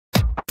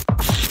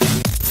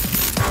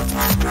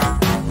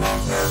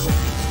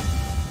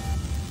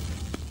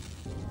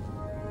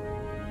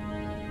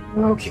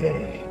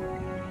Okay.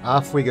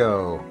 Off we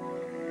go.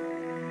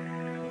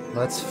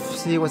 Let's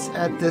see what's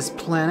at this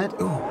planet.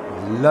 Ooh,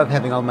 I love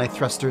having all my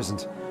thrusters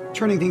and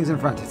turning things in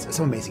front. It's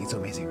so amazing. It's so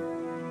amazing.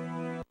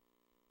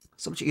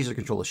 So much easier to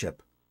control a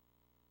ship.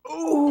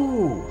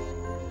 Ooh!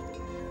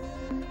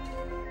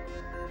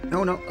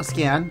 No, a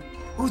scan.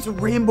 Ooh, it's a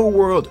rainbow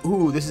world.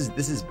 Ooh, this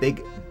is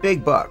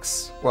big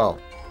bucks. Well,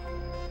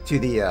 to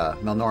the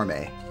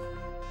Melnorme.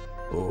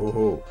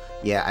 Ooh,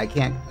 yeah, I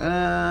can't.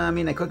 I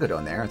mean, I could go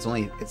down there.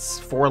 It's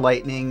 4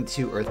 lightning,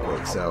 2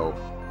 earthquake, so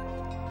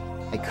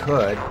I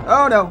could.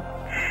 Oh no!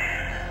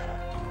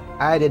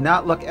 I did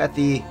not look at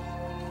the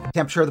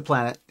temperature of the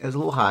planet. It was a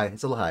little high.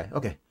 It's a little high.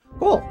 Okay,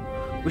 cool.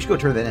 We should go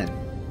turn that in.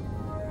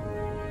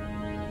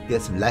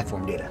 Get some life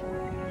form data.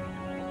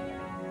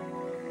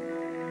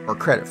 Or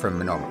credit from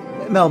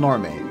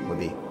Melnorme would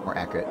be more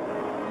accurate.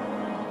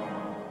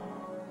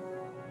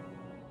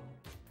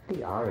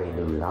 The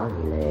Arilou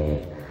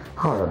Lalee'lay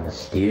are a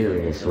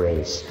mysterious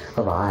race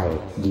of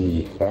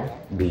IDF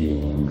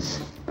beings.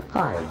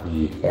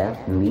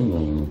 IDF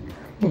meaning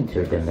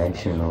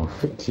interdimensional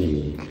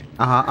fatigue.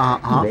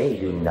 They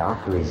do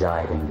not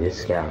reside in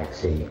this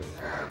galaxy,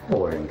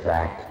 or in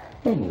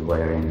fact,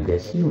 anywhere in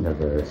this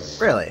universe.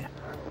 Really?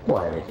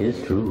 While it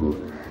is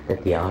true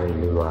that the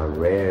Arilou are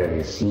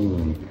rarely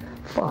seen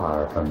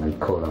far from the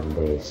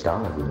Colombe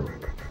star group,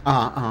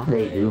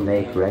 they do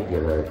make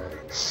regular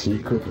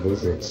secret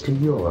visits to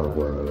your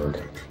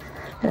world,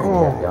 and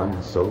have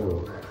done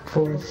so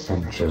for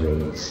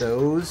centuries.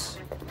 Those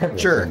Ever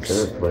jerks. since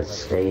Earth was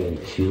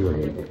stayed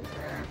shielded,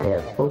 they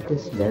have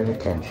focused their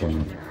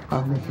attention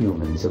on the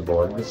humans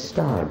aboard the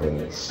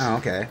starbase. Oh,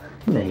 okay.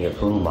 Many of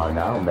whom are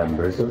now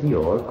members of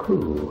your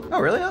crew. Oh,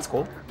 really? That's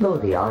cool. Though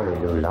the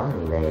Arilou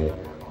Lalee'lay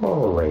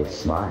always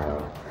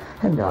smile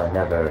and are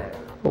never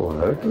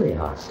overtly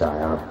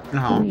hostile,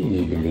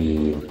 we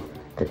believe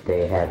that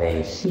they have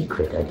a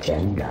secret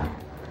agenda,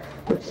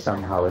 which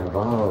somehow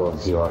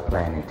involves your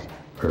planet,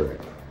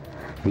 Earth.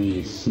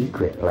 These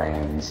secret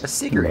plans A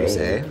secret, you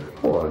say?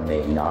 or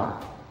may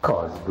not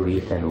cause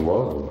grief and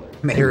woe.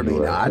 May to or may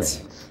you not.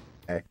 Earthlings.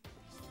 Okay.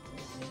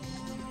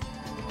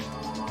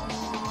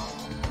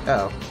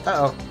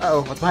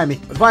 Uh-oh, what's behind me?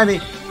 What's behind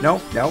me?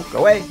 No, go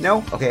away,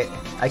 no, okay.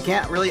 I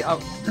can't really, I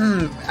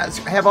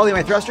have all of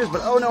my thrusters,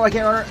 but oh no, I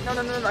can't,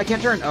 no, I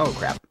can't turn. Oh,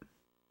 crap.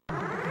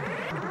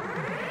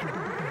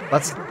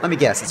 Let me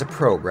guess, it's a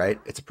probe, right?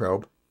 It's a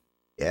probe.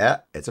 Yeah,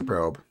 it's a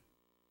probe.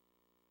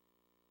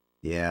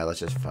 Yeah, let's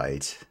just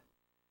fight.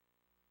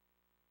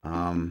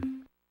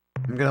 I'm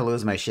gonna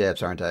lose my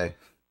ships, aren't I?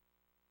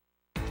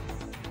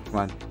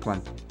 Come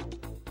on.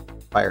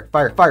 Fire!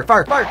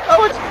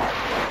 Oh, it's...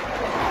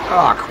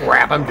 Oh,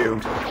 crap, I'm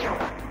doomed.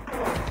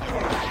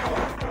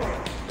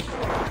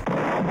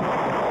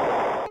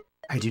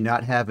 I do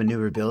not have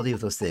maneuverability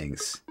with those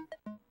things.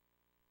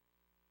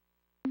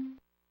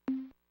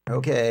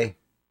 Okay.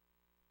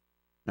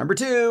 Number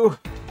 2.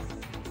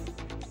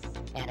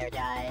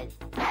 Energize.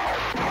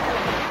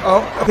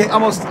 Oh, okay,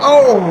 almost.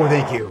 Oh,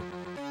 thank you.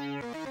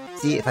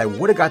 See, if I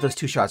would have got those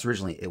 2 shots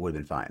originally, it would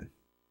have been fine.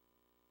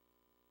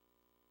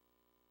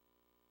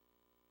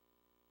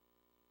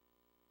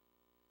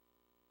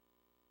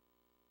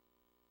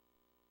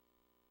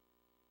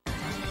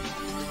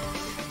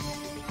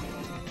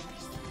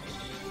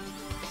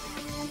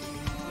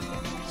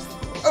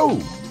 Oh,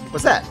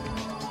 what's that?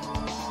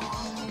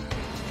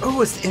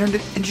 Oh, it's the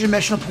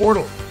interdimensional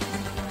portal.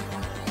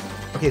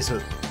 Okay, so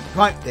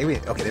come on. There we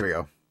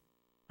go.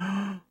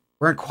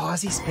 We're in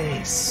quasi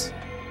space.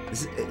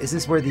 Is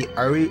this where the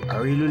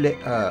Lalee'lay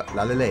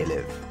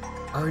live?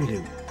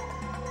 Arilou.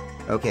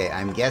 Okay,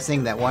 I'm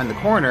guessing that one in the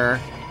corner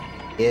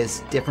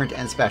is different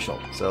and special.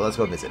 So let's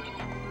go visit.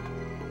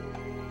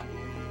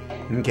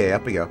 Okay,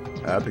 up we go.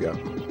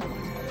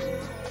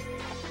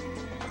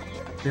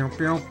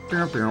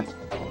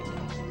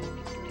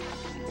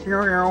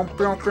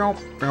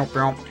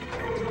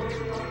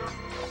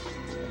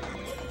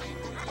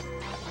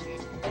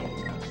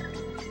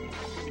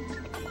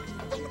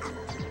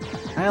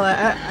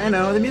 I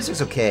know the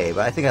music's okay,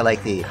 but I think I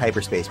like the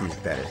hyperspace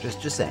music better.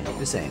 Just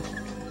saying.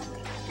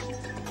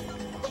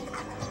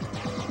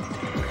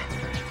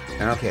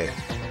 Okay.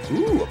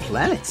 Ooh, a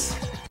planet.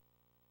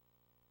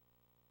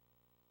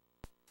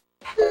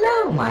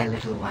 Hello, my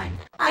little one.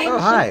 I am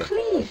hi. so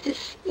pleased to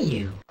see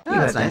you. Oh, You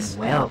that's have nice. done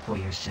well for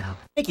yourself.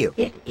 Thank you.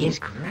 It is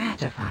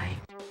gratifying.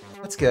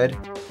 That's good.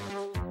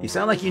 You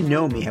sound like you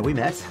know me. Have we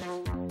met?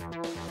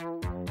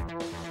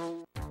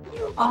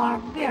 You are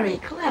very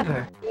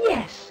clever.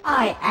 Yes,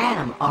 I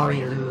am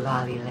Arilou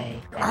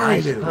Lalee'lay. And I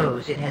Arilou.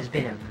 suppose it has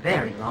been a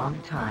very long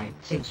time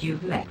since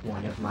you've met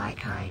one of my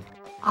kind.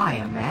 I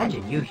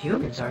imagine you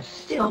humans are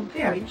still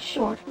very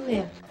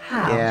short-lived.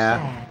 How Yeah,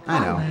 sad. I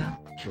know. Oh, well,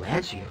 to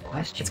answer your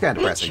question, It's kinda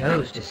depressing. we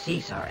chose to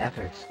cease our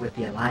efforts with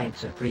the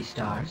Alliance of Free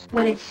Stars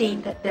when it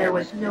seemed that there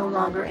was no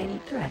longer any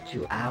threat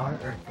to our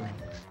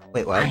Earthlings.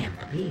 Wait, what? I am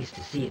pleased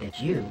to see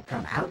that you,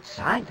 from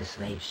outside the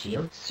slave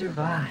shield,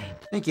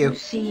 survived. Thank you. You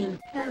seem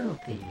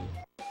healthy.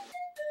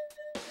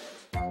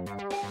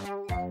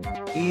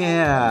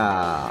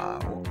 Yeah.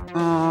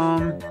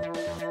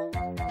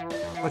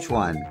 Which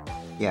one?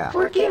 Yeah.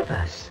 Forgive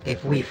us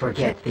if we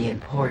forget the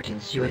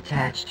importance you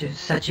attach to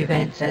such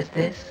events as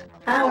this.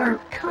 Our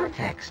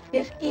context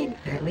is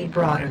infinitely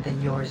broader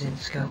than yours in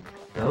scope,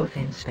 both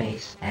in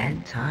space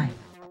and time.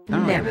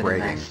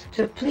 Nevertheless,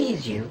 to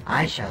please you,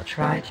 I shall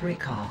try to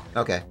recall.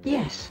 Okay.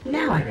 Yes,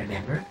 now I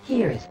remember.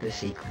 Here is the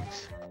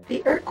sequence.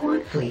 The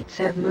Ur-Quan fleets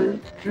have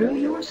moved through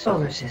your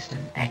solar system,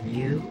 and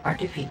you are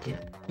defeated.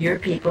 Your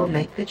people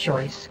make the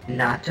choice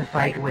not to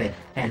fight with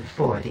and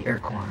for the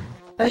Ur-Quan.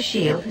 A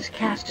shield is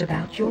cast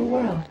about your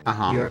world.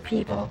 Your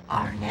people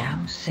are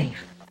now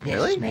safe.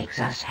 This makes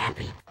us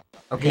happy.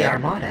 Okay. The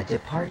Armada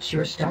departs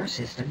your star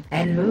system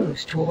and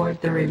moves toward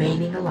the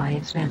remaining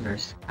Alliance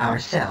members.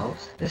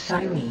 Ourselves, the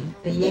Cyrene,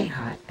 the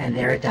Yehat, and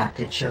their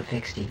adopted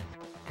Shofixti.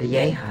 The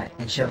Yehat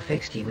and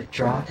Shofixti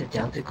withdraw to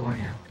Delta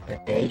Gorno,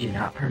 but they do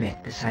not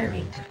permit the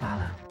Cyrene to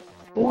follow.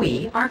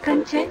 We are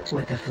content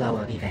with the flow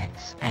of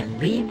events and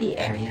leave the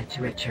area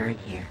to return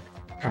here.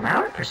 From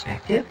our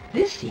perspective,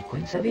 this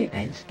sequence of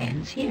events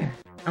ends here.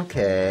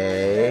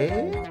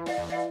 Okay.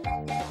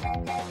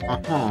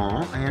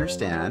 I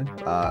understand.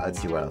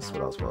 Let's see what else.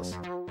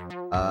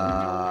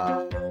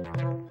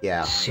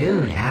 Yeah.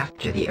 Soon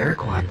after the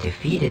Ur-Quan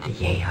defeated the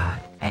Yehat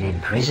and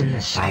imprisoned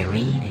the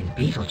Cyrene and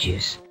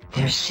Beetlejuice,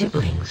 their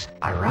siblings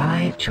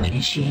arrived to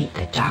initiate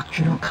the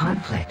doctrinal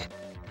conflict.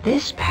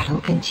 This battle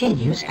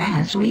continues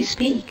as we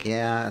speak.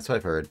 Yeah, that's what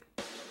I've heard.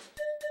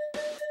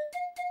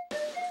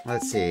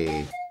 Let's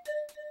see.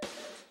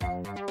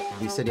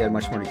 You said you had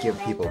much more to give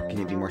people. Can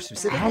you be more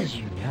specific? As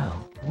you know,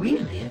 we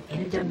live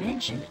in a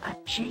dimension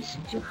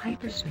adjacent to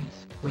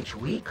hyperspace, which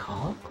we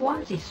call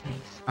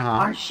quasi-space.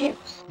 Our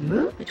ships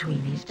move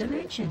between these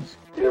dimensions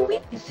through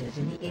weaknesses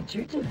in the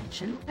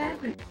interdimensional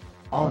fabric.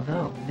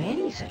 Although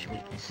many such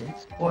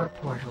weaknesses, or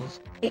portals,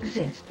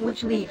 exist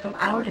which lead from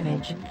our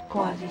dimension to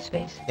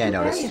quasi-space to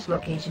various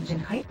locations in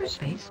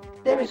hyperspace,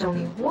 there is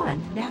only one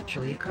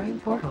naturally occurring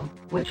portal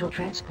which will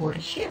transport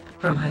a ship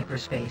from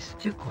hyperspace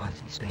to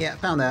quasi-space. Yeah,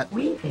 found that.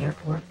 We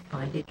therefore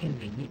find it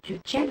convenient to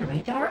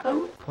generate our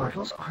own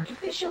portals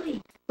artificially,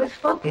 with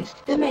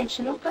focused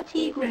dimensional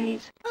fatigue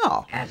rays.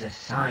 Oh. As a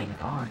sign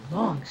of our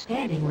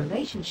long-standing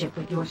relationship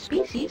with your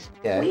species,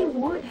 we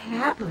would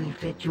happily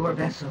fit your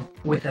vessel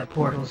with a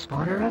portal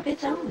spawner of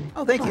its own.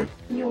 Oh, thank you.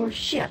 Your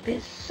ship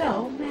is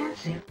so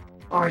massive,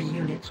 our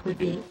units would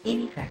be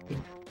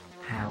ineffective.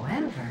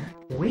 However,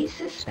 we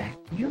suspect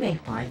you may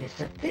find a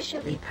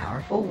sufficiently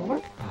powerful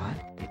warp pod,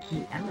 the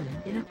key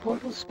element in a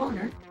portal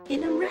spawner,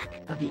 in the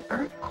wreck of the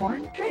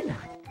Ur-Quan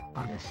dreadnought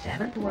on the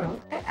 7th world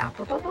at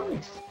Alpha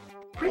Babonis.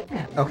 Bring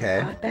that warp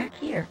pod back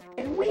here,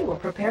 and we will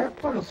prepare a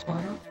portal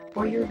spawner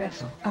for your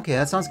vessel. Okay,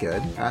 that sounds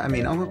good. I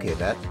mean, I'm okay with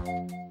that.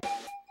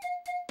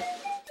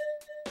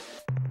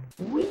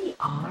 We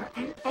are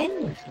an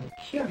endlessly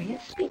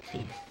curious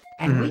species,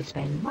 and we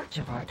spend much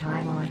of our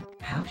time on,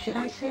 how should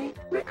I say,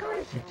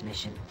 reconnaissance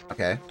missions.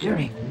 Okay.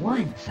 During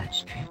one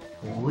such trip,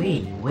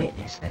 we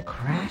witnessed the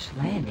crash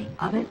landing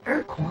of an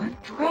Ur-Quan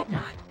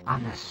dreadnought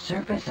on the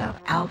surface of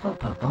Alpha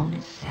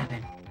Babonis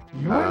 7.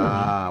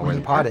 Normally, when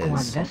an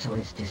Ur-Quan vessel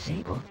is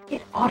disabled,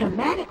 it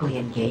automatically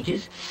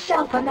engages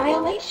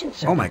self-annihilation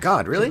circuits. Oh my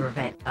god, really? To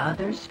prevent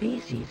other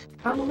species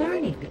from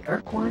learning the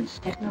Ur-Quan's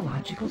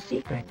technological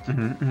secrets.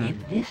 In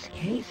this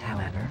case,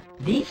 however,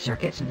 these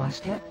circuits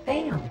must have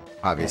failed.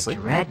 Obviously.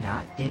 The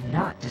dreadnought did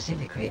not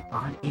disintegrate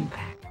on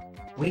impact.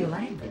 We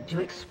landed to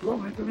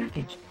explore the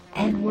wreckage,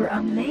 and were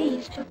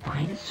amazed to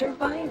find a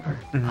survivor,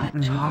 a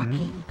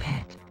talking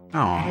pet.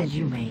 As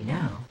you may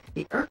know,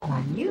 the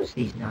Ur-Quan use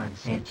these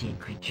non-sentient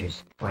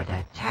creatures for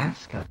the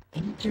task of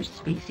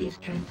interspecies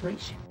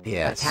translation.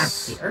 Yes. A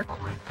task the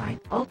Ur-Quan find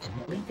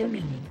ultimately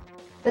demeaning.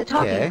 The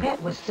talking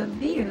pet was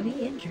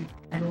severely injured,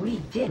 and we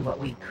did what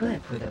we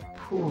could for the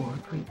poor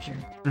creature.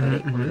 But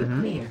it grew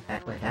clear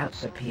that without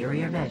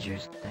superior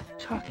measures, the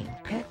talking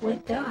pet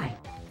would die.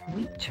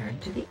 We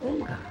turned to the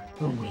Unga,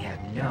 whom we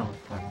have known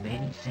for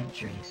many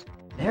centuries.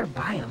 Their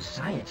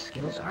bioscience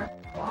skills are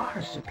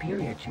far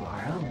superior to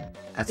our own.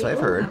 That's what I've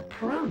heard. They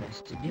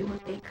promised to do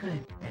what they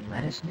could and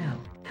let us know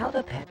how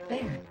the pet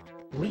fared.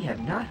 We have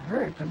not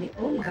heard from the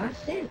Unga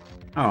since.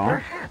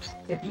 Perhaps,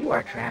 if you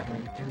are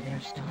traveling through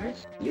their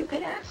stars, you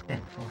could ask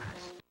them for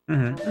us.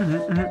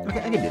 Okay,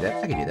 I can do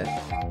that.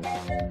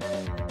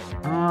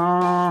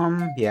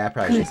 Yeah, I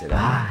probably should say that.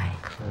 Goodbye,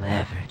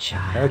 clever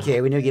child.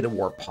 Okay, we need to get a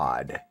warp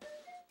pod.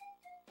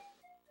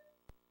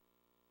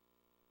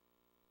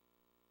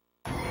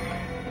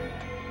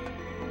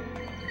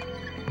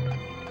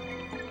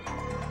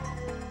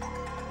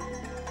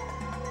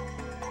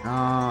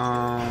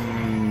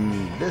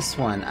 This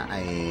one,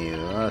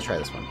 let's try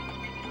this one.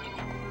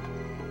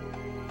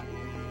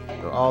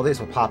 So all these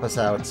will pop us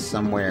out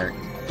somewhere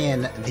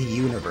in the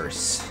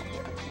universe.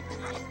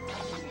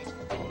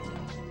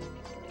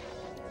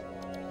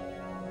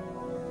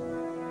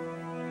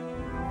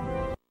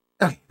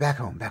 Okay, back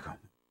home.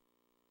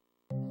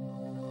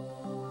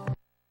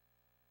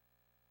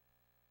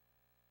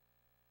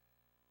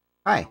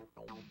 Hi.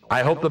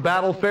 I hope the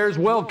battle fares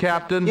well,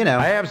 Captain. You know.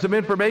 I have some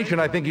information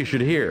I think you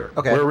should hear.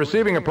 Okay. We're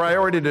receiving a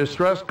priority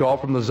distress call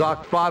from the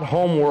Zokfot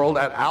homeworld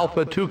at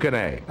Alpha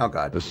Tucanae. Oh,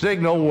 God. The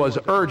signal was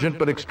urgent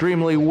but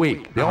extremely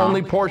weak. The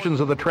only portions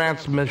of the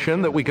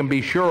transmission that we can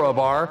be sure of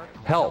are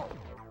help,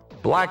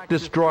 Black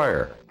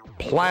Destroyer,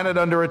 planet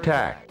under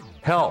attack,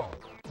 help,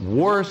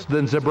 worse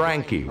than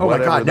Zabranki, Oh, my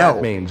whatever God, that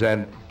no. means,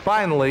 and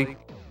finally,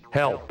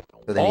 help.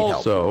 So they need help.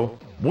 Also,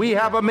 we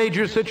have a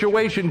major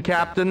situation,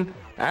 Captain.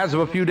 As of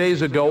a few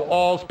days ago,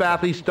 all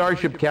Spathy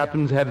starship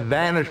captains have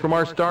vanished from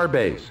our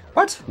starbase.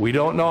 What? We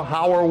don't know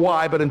how or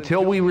why, but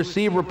until we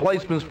receive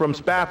replacements from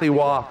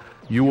Spathywa,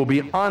 you will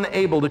be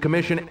unable to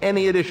commission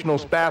any additional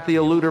Spathy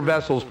eluder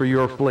vessels for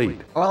your fleet.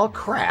 Well,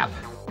 crap.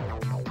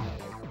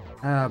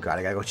 Oh, God,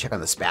 I gotta go check on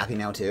the Spathy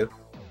now, too.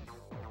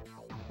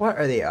 What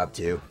are they up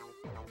to?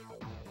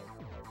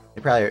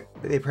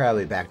 They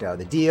probably backed out of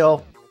the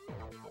deal.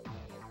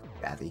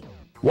 Spathy.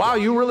 Wow,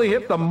 you really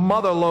hit the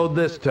mother load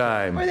this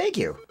time. Oh, thank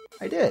you.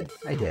 I did.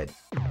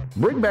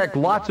 Bring back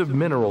lots of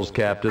minerals,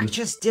 Captain. I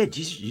just did.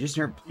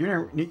 You're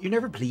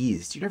never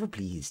pleased. You're never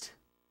pleased.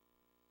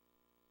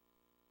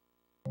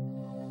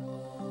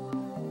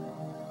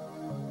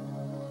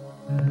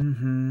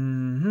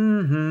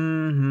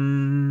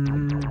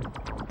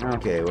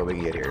 Okay, what we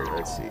can get here?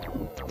 Let's see.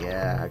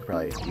 Yeah, I could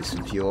probably use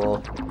some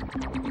fuel.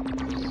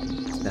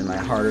 Spend my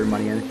hard-earned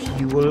money on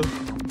fuel.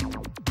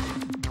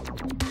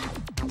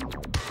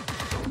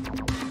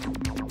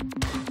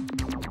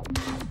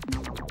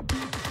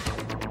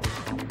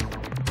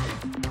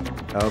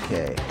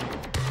 Okay.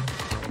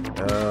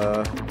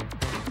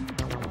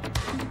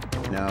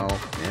 No.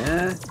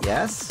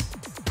 Yes?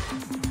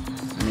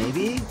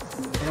 Maybe?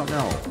 I don't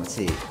know. Let's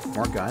see.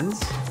 More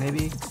guns?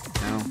 Maybe?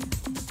 No.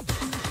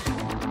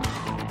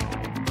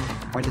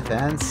 Point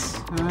defense?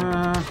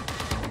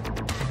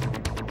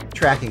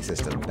 Tracking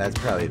system. That's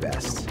probably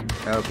best.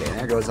 Okay,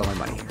 there goes all my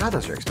money. God,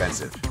 those are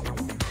expensive.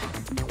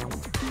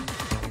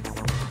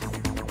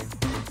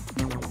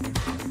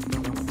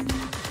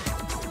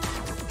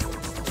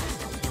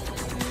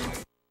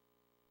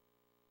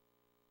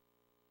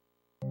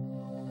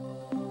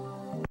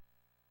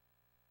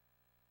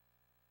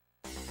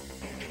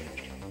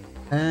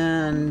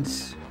 And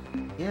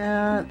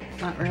yeah,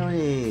 not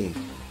really.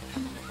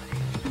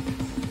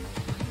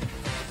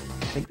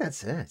 I think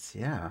that's it.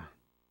 Yeah.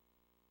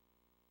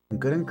 I'm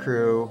good in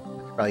crew. I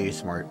could probably use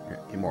some more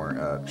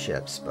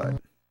ships, but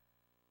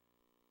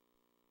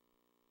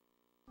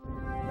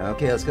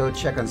okay. Let's go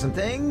check on some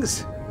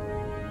things.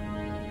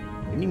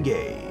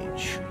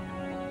 Engage.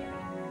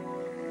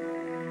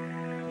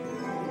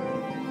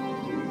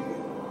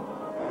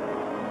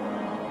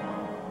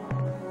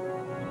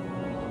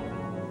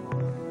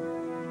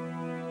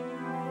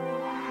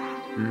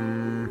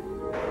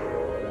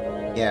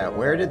 Yeah,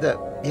 where did the...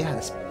 Yeah,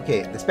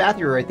 okay, the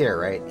Spathy were right there,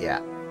 right? Yeah.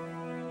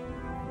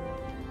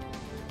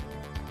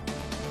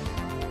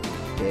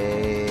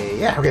 Okay,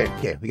 yeah,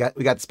 okay. We got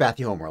the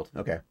Spathy homeworld.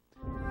 Okay.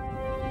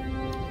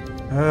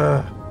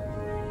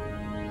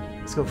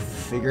 Let's go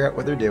figure out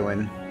what they're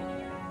doing.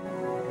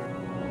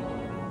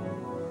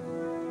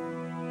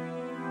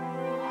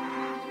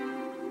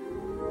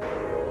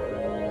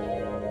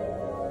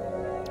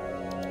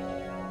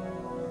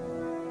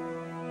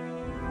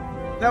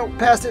 No,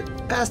 past it.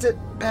 Back.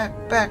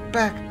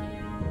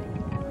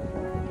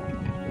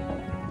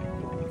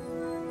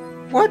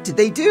 What did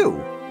they do?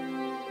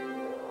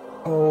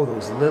 Oh,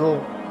 those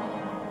little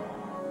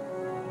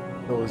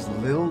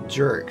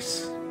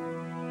jerks.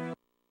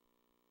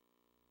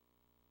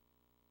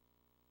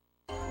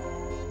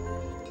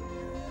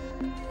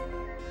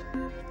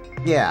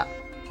 Yeah.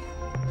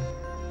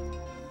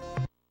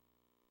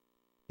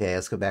 Okay,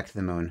 let's go back to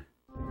the moon.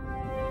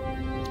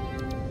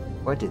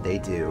 What did they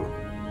do?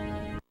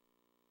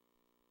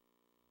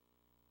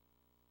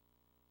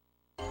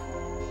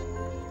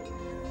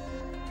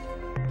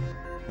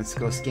 Let's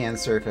go scan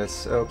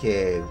surface.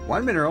 Okay,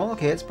 1 mineral.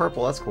 Okay, it's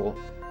purple. That's cool.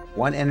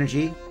 1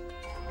 energy.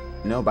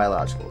 No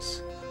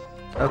biologicals.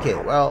 Okay,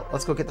 well,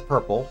 let's go get the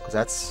purple, because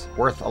that's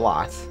worth a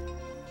lot.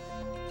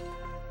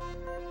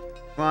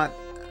 Come on.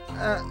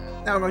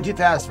 Now I'm going too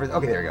fast for...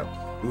 Okay, there we go.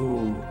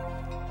 Ooh.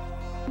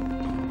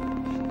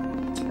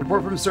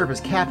 Report from surface.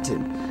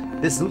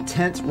 Captain, this is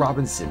Lieutenant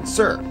Robinson.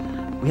 Sir,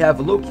 we have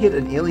located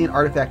an alien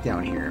artifact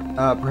down here.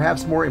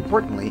 Perhaps more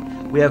importantly,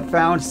 we have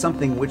found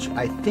something which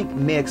I think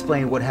may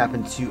explain what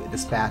happened to the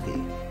Spathy.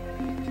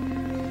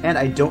 And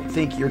I don't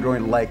think you're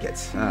going to like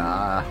it.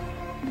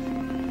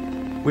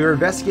 We were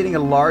investigating a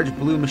large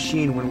blue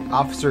machine when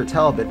Officer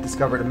Talbot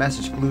discovered a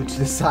message glued to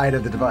the side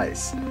of the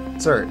device.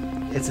 Sir,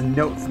 it's a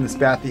note from the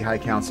Spathy High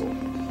Council.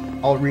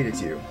 I'll read it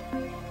to you.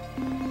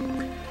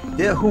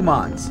 Dear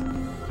Humans,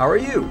 how are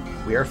you?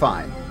 We are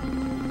fine.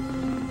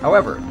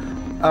 However,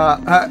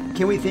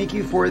 can we thank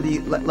you for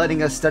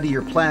letting us study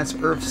your planet's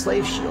Earth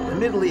slave shield?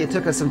 Admittedly, it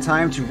took us some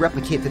time to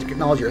replicate the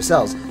technology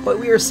ourselves, but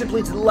we are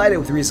simply delighted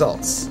with the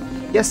results.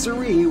 Yes,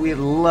 sirree, we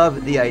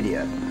love the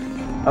idea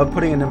of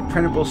putting an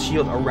impregnable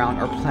shield around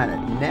our planet.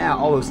 Now,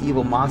 all those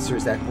evil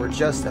monsters that were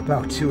just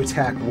about to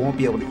attack won't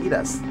be able to eat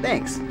us.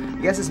 Thanks.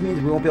 I guess this means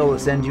we won't be able to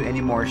send you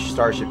any more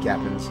starship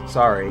captains.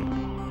 Sorry.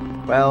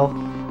 Well,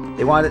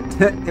 they want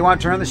it. They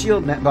want to turn on the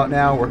shield about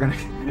now. We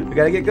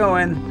gotta get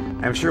going.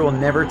 I'm sure we'll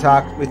never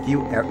talk with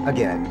you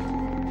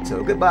again.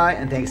 So goodbye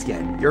and thanks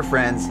again. Your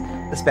friends,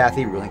 the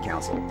Spathi Ruling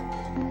Council.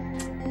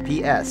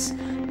 P.S.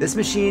 This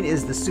machine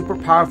is the super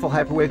powerful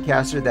hyperwave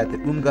caster that the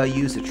Umga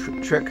used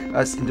to trick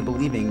us into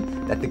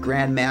believing that the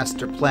Grand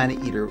Master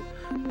Planet Eater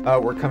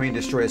were coming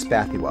to destroy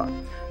Spathiwa.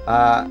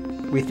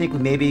 We think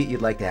maybe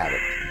you'd like to have it.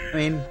 I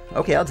mean,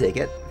 okay, I'll take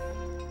it.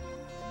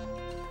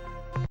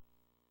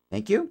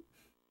 Thank you.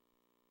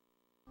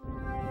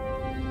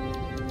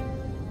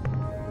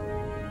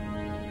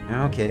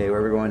 Okay, where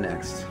are we going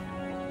next?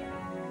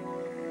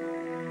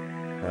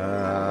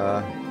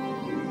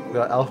 We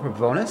got Alpha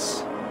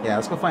bonus? Yeah,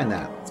 let's go find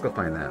that. Let's go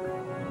find that.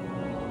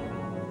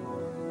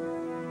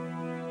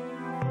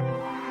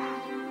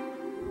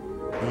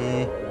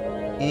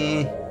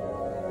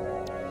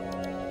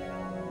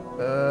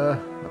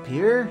 Up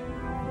here?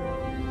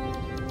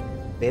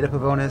 Beta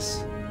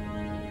bonus.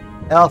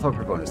 Alpha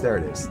bonus, there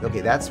it is. Okay,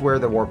 that's where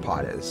the warp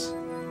pod is.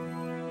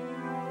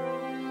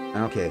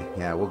 Okay,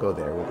 yeah, we'll go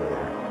there, we'll go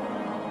there.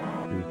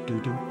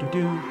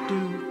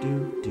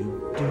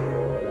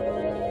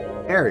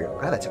 There we go.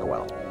 God, that took a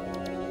while.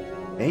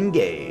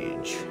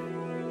 Engage.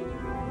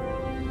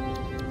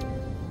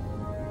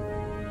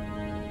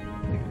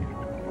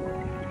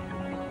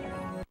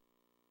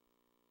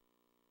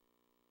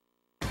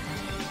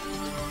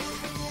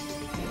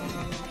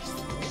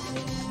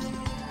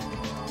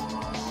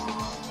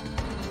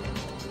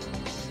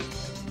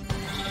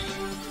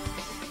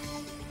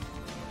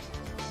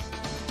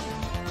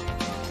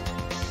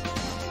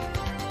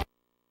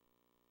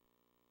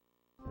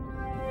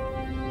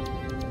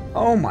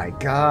 Oh my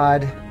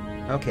god.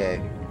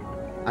 Okay.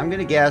 I'm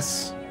gonna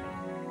guess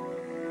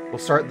we'll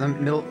start the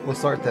middle, we'll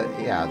start the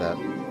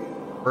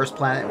first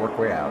planet and work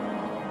way out.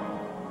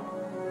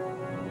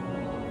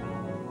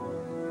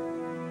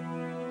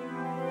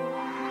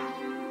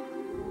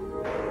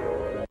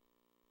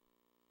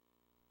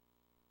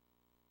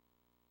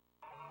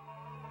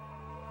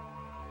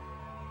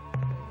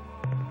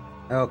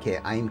 Okay,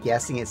 I'm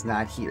guessing it's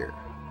not here.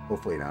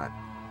 Hopefully not.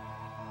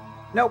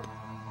 Nope.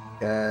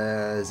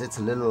 Cause it's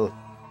a little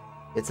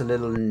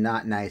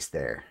not nice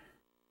there.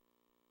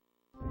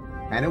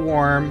 Kind of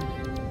warm,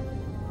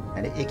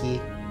 kind of icky,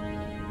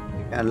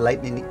 kind of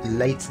lightning-y.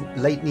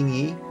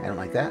 I don't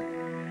like that.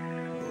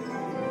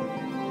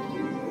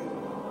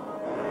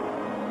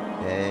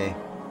 Okay.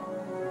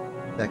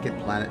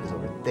 Second planet is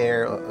over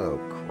there. Oh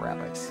crap!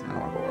 I don't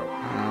want to go over.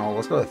 Oh,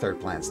 let's go to the third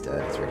planet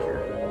instead. It's right here.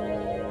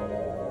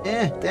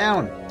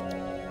 Down.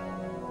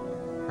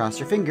 Cross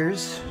your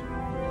fingers.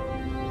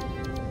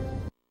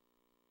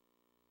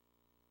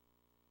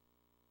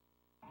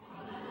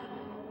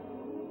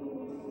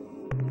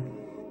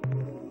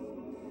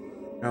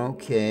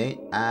 Okay,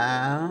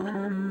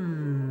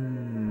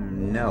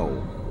 no.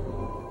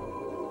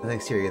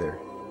 Nothing's here either.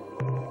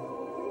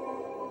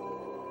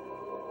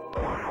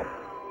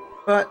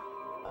 But,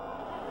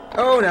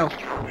 oh no,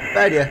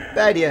 bad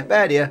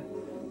idea.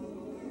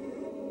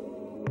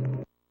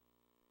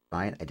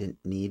 Fine, I didn't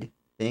need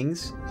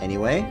things.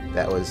 Anyway,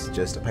 that was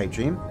just a pipe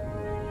dream.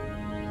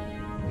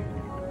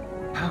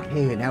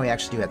 Okay, now we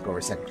actually do have to go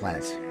over second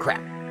planets.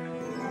 Crap.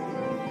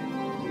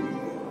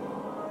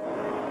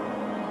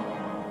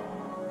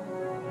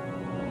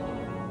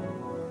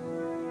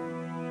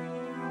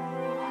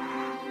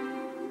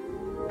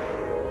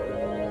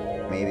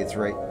 Maybe it's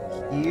right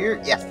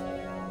here. Yes.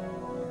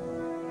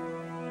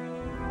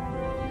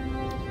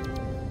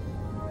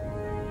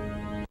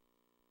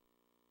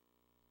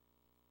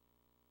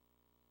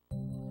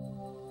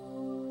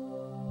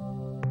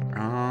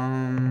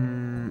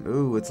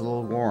 Ooh, it's a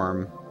little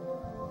warm.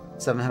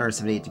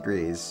 778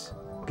 degrees.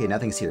 Okay,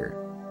 nothing's here.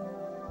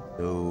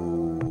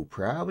 So,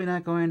 probably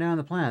not going down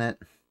the planet.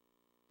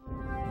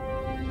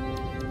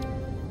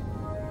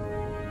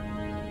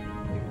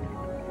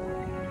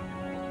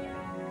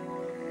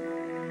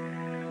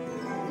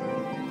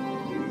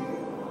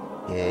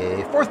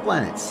 Okay, fourth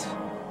planet.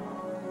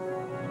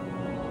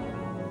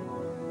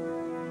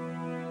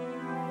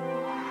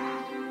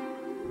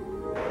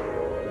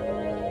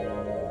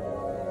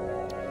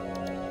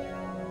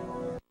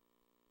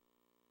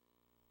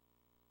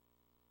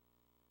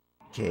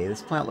 Okay,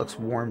 this planet looks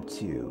warm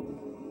too.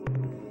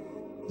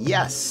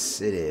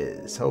 Yes, it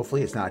is.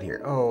 Hopefully it's not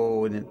here.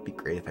 Oh, wouldn't it be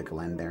great if I could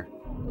land there?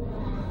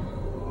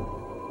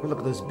 Oh, look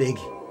at those big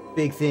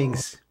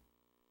things.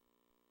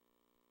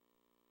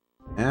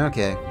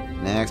 Okay,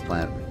 next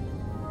planet.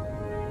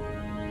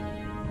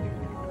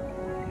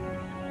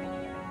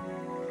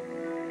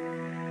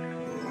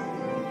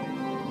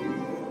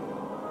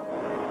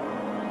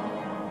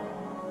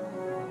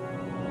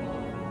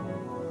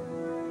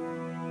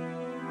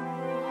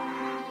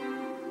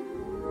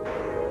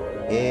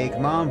 Hey,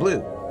 come on,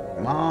 blue.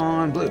 Come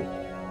on, blue.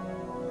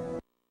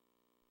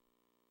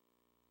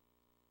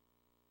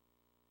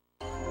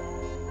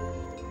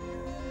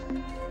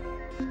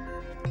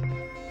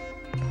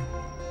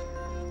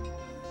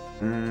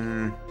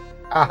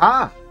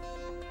 Aha!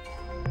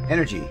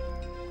 Energy.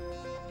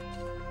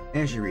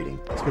 Energy reading.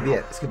 This could be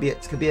it. This could be it.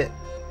 This could be it.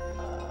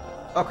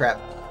 Oh crap.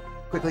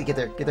 Quickly get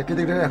there. Get there. Get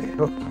there. Get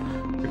there. Okay.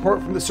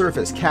 Report from the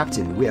surface.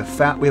 Captain, we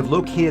have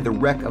located the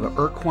wreck of an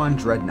Ur-Quan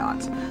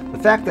dreadnought. The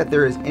fact that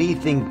there is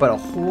anything but a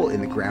hole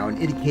in the ground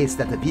indicates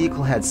that the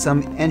vehicle had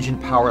some engine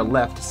power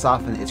left to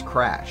soften its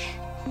crash.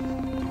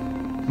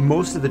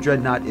 Most of the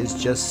dreadnought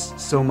is just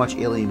so much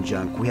alien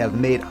junk. We have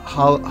made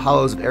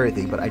hollows of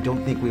everything, but I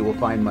don't think we will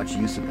find much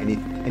use of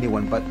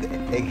anyone but the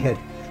egghead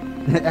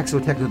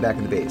exotech in the back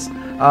of the base.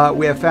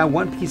 We have found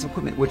one piece of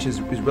equipment which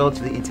is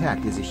relatively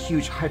intact. It is a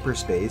huge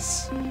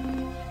hyperspace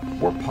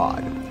warp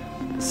pod.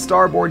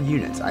 Starboard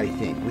unit, I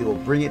think. We will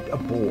bring it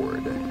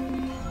aboard.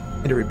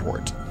 And a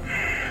report.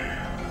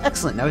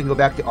 Excellent. Now we can go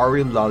back to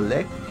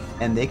Arilou,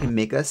 and they can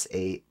make us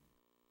a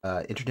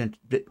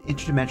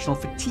interdimensional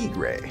fatigue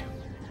ray.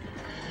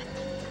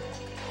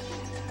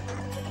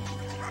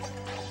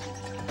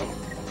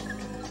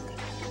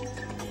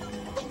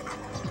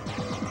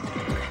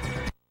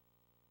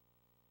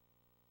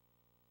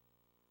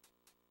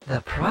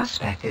 The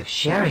prospect of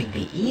sharing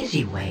the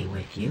easy way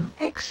with you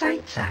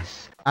excites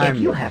us. I'm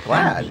if you have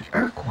glad. found the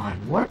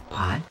Ur-Quan warp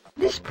pod,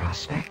 this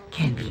prospect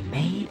can be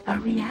made a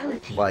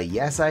reality. Why,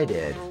 yes, I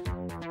did.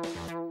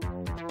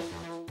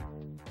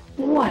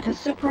 What a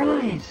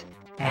surprise!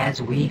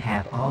 As we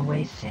have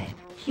always said,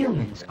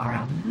 humans are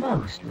a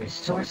most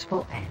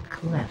resourceful and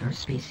clever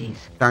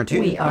species. Aren't you?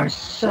 We are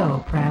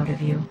so proud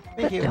of you.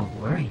 Thank but you. Don't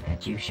worry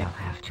that you shall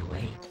have to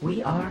wait.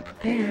 We are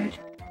prepared.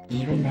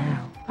 Even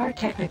now, our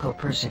technical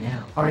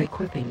personnel are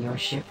equipping your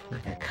ship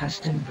with a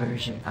custom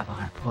version of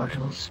our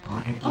portal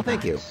spawner device. Oh,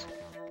 thank you.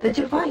 The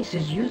device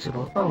is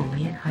usable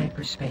only in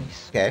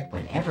hyperspace. Okay.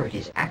 Whenever it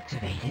is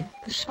activated,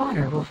 the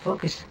spawner will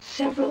focus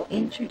several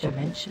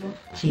interdimensional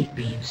fatigue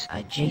beams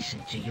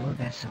adjacent to your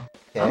vessel,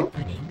 Okay.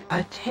 opening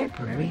a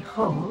temporary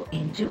hole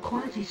into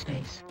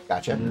quasi-space.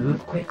 Gotcha.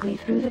 Move quickly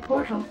through the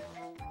portal.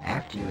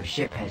 After your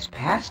ship has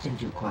passed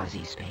into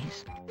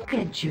quasi-space, you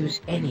can choose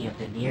any of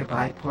the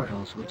nearby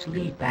portals which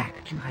lead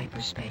back to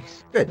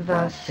hyperspace, Good.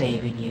 thus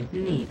saving you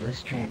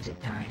needless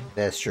transit time.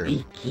 That's true.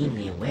 Be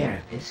keenly aware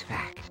of this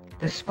fact.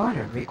 The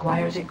spawner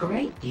requires a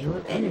great deal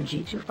of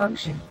energy to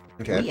function.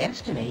 Okay. We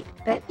estimate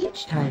that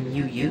each time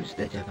you use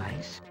the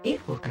device, it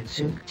will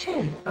consume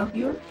 10 of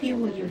your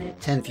fuel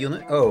units. 10 fuel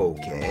unit?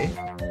 Okay.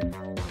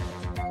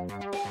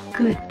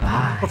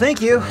 Goodbye, Well,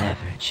 thank you. clever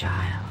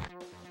child.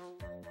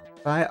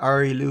 Bye,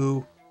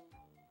 Arilou.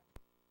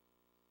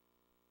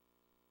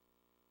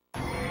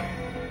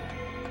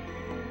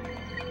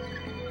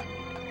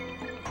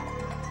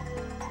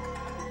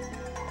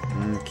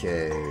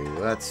 Okay,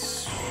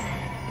 let's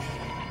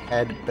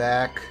head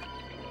back.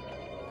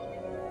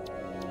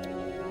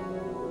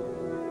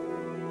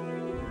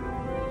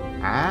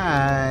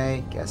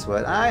 Hi, guess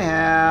what I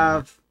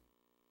have?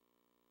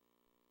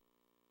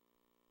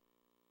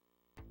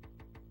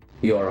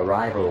 Your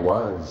arrival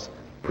was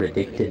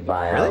predicted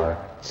by Really? our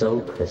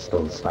soul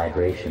crystal's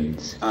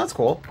vibrations. Oh, that's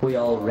cool. We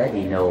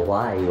already know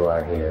why you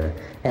are here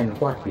and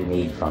what you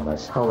need from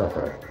us.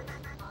 However,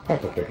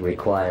 etiquette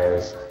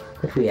requires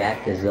that we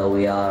act as though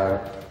we are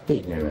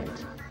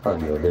ignorant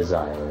of your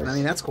desires. I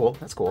mean, that's cool.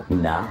 That's cool.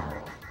 Now,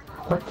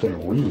 what can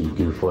we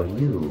do for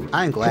you?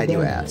 I'm glad you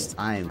today? asked.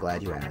 I am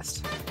glad you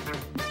asked.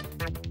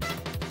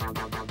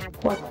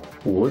 What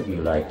would you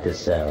like to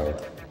sell,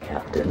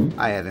 Captain?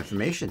 I have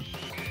information.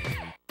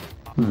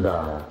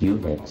 The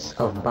units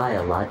of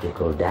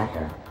biological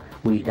data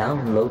we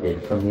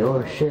downloaded from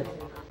your ship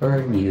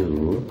earn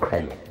you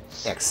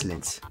credits.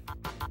 Excellent.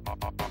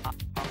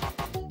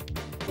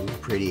 Ooh,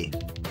 pretty.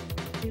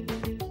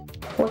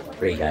 What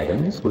trade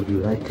items would you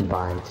like to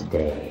buy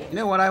today? You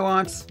know what I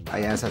want? Oh,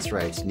 yes, that's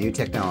right. New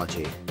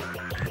technology.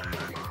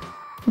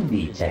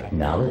 The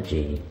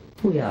technology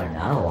we are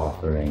now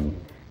offering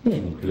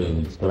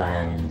includes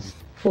plans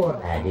for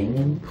adding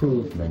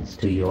improvements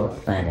to your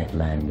planet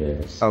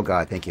landers, Oh,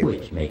 God, thank you.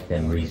 which make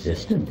them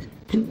resistant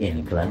to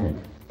inclement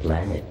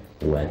planet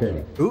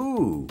weather.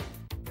 Ooh,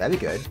 that'd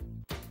be good.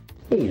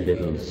 A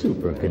little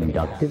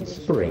superconductive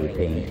spray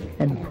paint,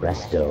 and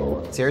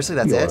presto. Seriously,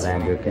 that's Your it?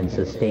 lander can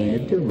sustain a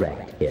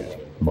direct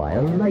hit by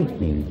a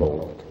lightning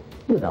bolt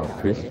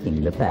without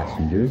risking the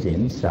passengers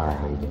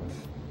inside.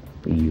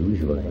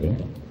 Usually.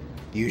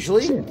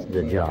 Usually? Since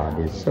the job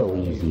is so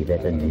easy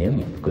that a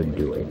nymph could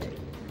do it,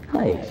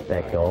 I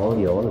expect all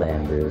your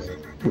landers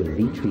will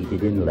be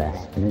treated in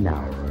less than an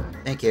hour.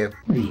 Thank you.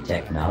 The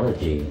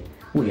technology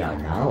we are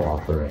now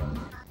offering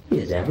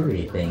is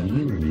everything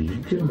you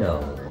need to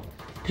know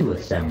to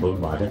assemble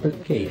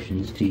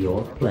modifications to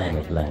your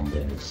planet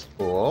landers,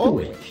 Cool.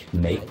 which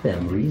make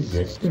them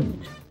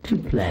resistant to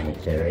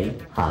planetary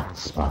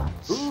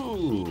hotspots.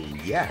 Ooh,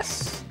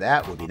 yes,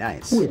 that would be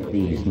nice. With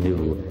these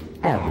new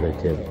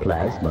ablative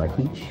plasma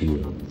heat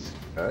shields,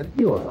 Good.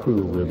 your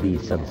crew will be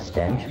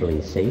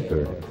substantially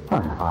safer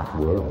on hot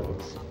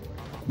worlds.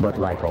 But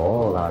like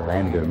all our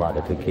lander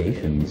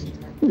modifications,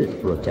 this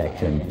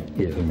protection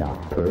is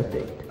not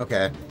perfect.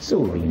 Okay. So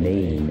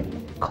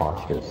remain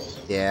cautious.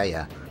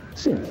 Yeah.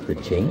 Since the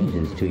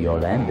changes to your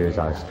landers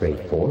are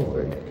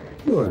straightforward,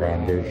 Your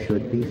lander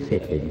should be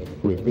fitted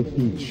with the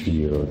heat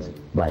shields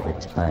by the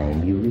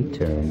time you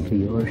return to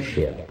your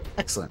ship.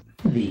 Excellent.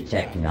 The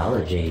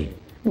technology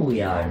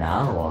we are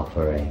now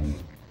offering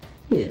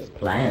is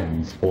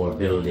plans for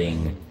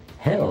building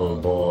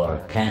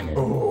hellbore cannons.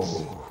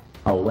 Oh.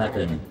 A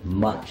weapon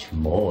much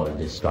more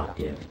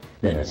destructive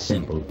than a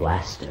simple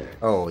blaster.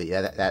 Oh,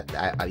 yeah,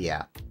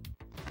 yeah.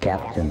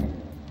 Captain,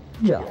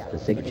 just a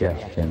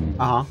suggestion.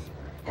 Uh-huh.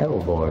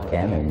 Hellbore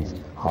cannons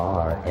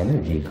are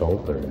energy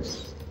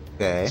gulpers.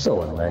 Okay.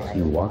 So unless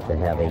you want to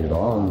have a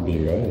long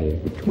delay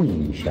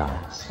between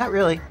shots, Not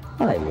really.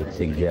 I would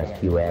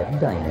suggest you add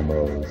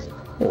dynamos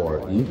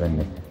or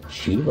even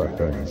Shiva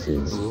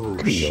furnaces Ooh,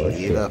 to your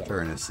Shiva ship.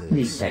 furnaces.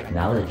 The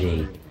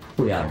technology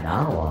we are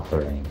now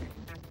offering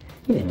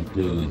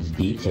includes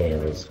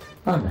details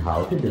on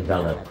how to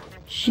develop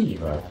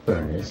Shiva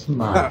furnace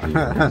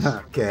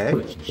modules, Okay.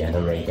 which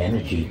generate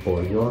energy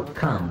for your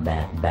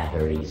combat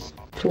batteries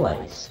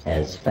twice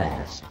as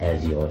fast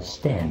as your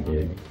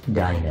standard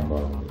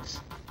dynamos.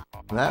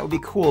 That would be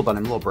cool, but I'm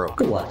a little broke.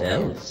 What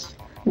else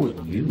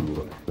would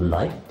you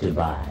like to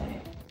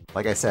buy?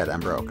 Like I said, I'm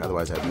broke.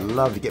 Otherwise, I'd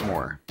love to get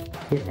more.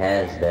 It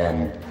has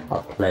been a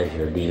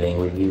pleasure dealing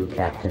with you,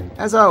 Captain.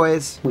 As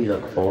always. We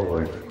look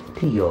forward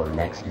to your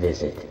next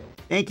visit.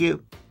 Thank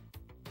you.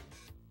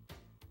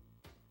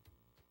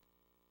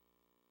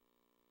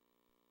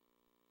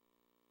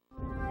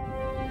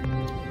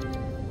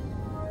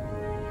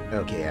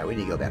 Okay, yeah, we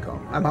need to go back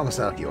home. I'm almost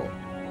out of fuel.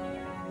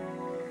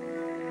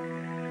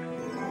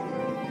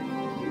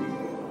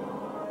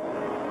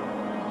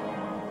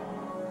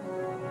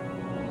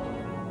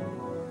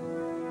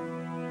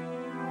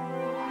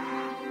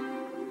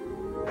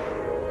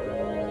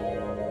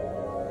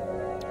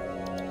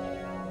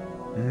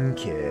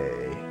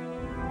 Okay.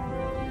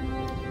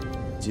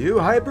 To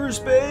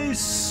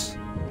hyperspace!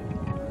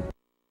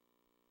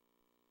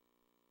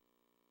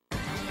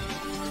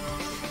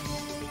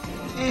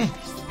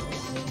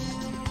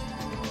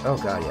 Oh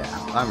god,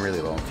 yeah. I'm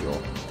really low on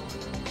fuel.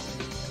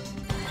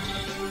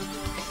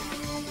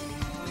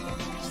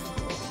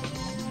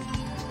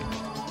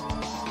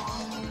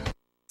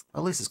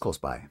 At least it's close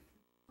by.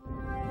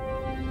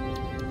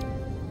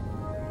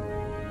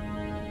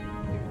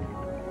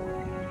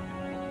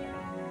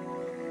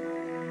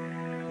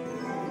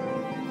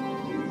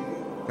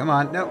 Come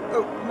on. No.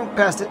 Oh, no.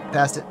 Past it.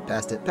 Past it.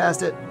 Past it.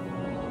 Past it.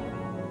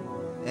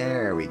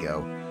 There we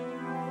go.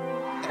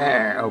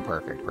 There. Oh,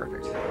 perfect.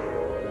 Perfect.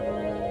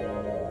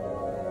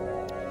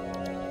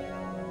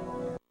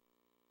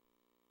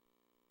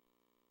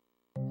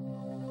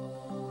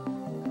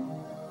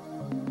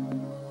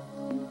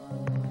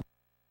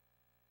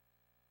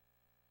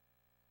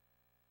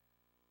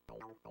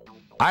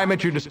 I'm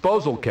at your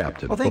disposal,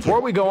 Captain. Well, thank Before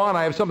you. we go on,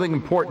 I have something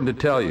important to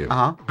tell you.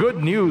 Uh-huh.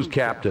 Good news,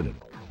 Captain.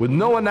 With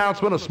no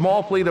announcement, a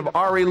small fleet of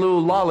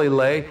Arilou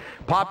Lalee'lay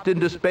popped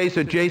into space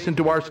adjacent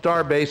to our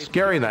starbase,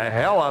 scaring the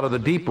hell out of the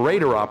deep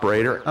raider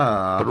operator.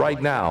 But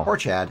right now, Poor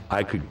Chad.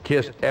 I could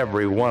kiss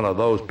every one of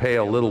those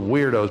pale little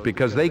weirdos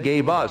because they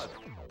gave us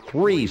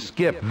 3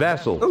 skip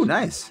vessels. Oh,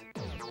 nice.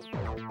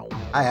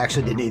 I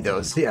actually did need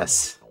those,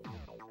 yes.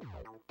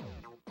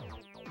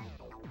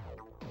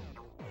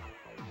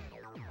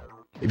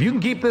 If you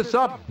can keep this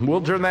up,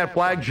 we'll turn that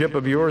flagship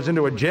of yours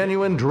into a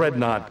genuine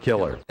dreadnought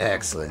killer.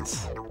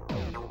 Excellent.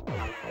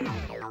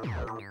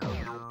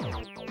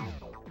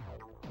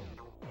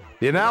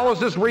 The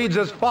analysis reads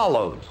as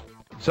follows.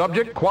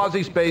 Subject,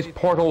 quasi-space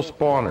portal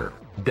spawner.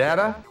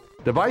 Data,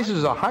 device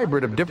is a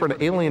hybrid of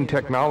different alien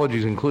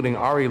technologies including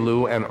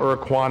Arilou and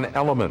Ur-Quan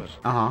elements.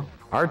 Uh-huh.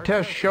 Our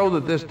tests show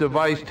that this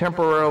device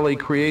temporarily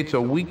creates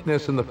a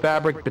weakness in the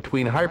fabric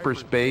between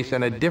hyperspace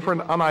and a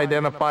different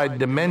unidentified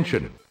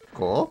dimension.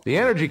 Cool. The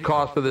energy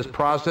cost for this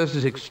process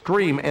is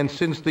extreme, and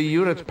since the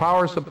unit's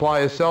power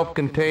supply is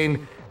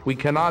self-contained, we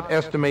cannot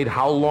estimate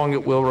how long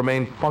it will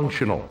remain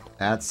functional.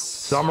 That's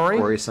Summary,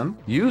 worrisome.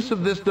 use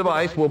of this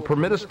device will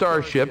permit a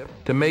starship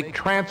to make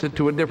transit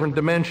to a different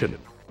dimension.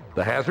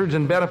 The hazards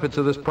and benefits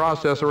of this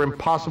process are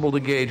impossible to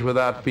gauge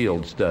without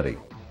field study.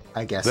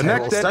 I guess The I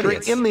will next study entry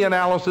it. in the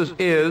analysis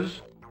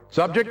is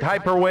Subject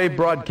Hyperwave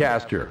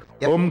Broadcaster,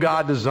 Yep.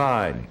 UMGA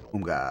design.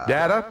 Oomga.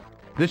 Data,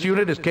 this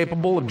unit is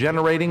capable of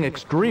generating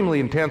extremely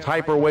intense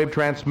hyperwave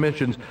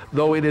transmissions,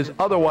 though it is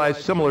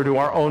otherwise similar to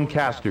our own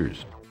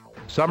casters.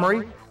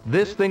 Summary,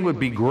 this thing would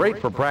be great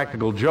for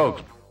practical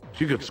jokes.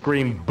 You could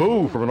scream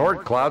boo from an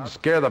orc cloud to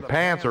scare the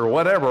pants or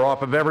whatever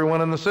off of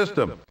everyone in the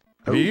system.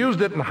 If you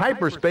used it in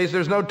hyperspace,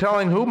 there's no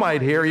telling who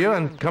might hear you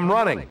and come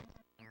running.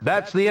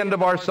 That's the end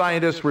of our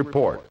scientist's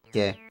report.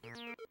 Okay.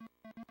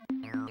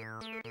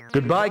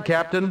 Goodbye,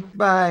 Captain.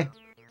 Bye.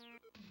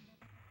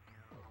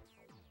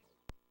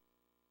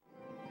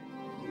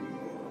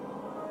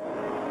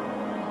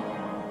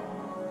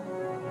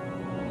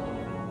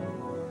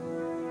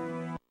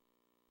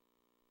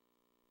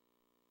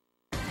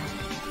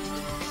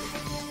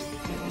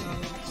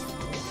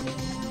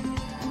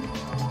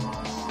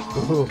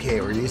 Okay,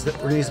 we're gonna use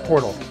the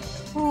portal.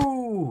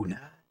 Ooh,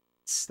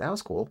 nice. That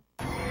was cool.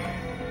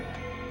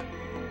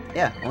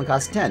 Yeah, only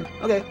costs 10.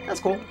 Okay, that's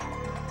cool.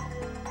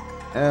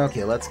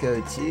 Okay, let's go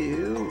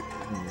to...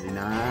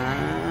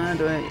 Nah,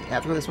 do I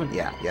have to go this one?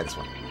 Yeah, this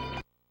one.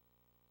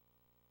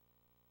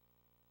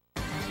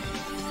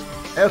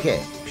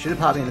 Okay, should have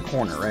popped me in the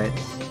corner, right?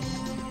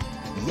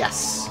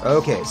 Yes!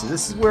 Okay, so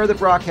this is where the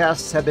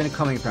broadcasts have been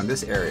coming from,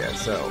 this area,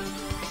 so...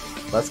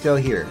 Let's go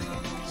here.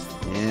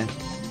 Yeah.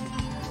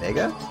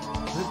 Vega?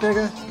 Is it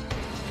Vega?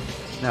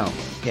 No.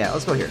 Yeah,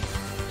 let's go here.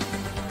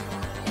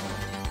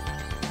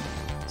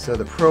 So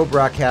the pro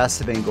broadcasts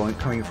have been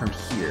coming from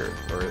here.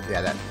 Or,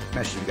 yeah, that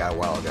message we got a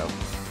while ago.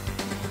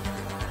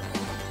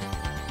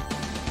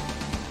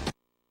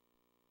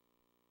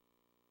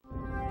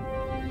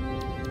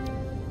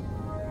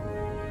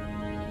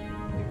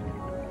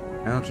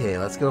 Okay,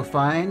 let's go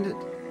find...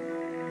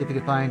 If we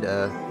can find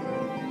a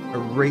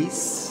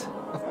race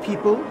of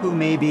people who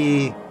may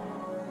be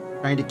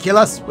trying to kill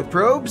us with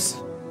probes.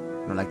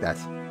 I don't like that.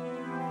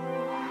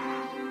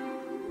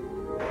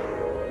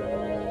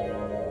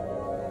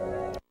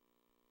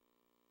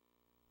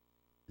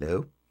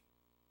 Hello?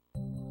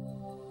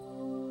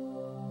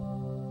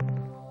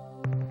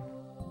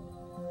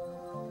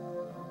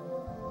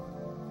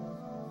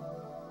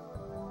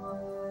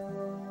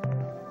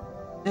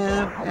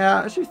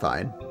 Yeah, it should be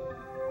fine.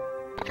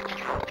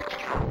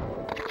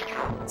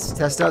 Let's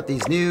test out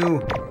these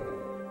new...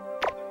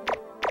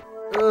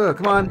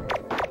 come on.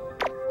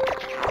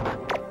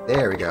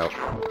 There we go.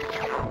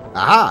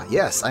 Aha!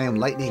 Yes, I am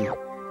lightning. I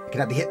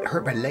cannot be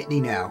hurt by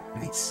lightning now.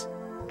 Nice.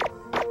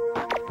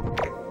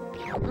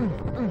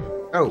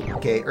 Oh,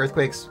 okay.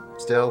 Earthquakes.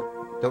 Still.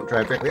 Don't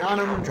drive directly on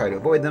them. Try to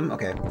avoid them.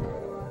 Okay.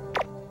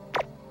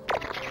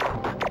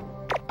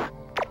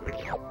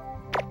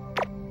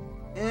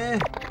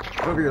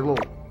 Over your little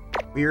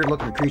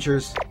weird-looking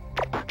creatures.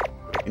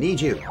 I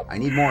need you. I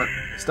need more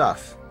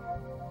stuff.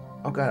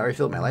 Oh god, I already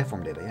filled my life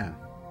form data, yeah.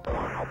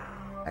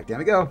 Back down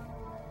we go.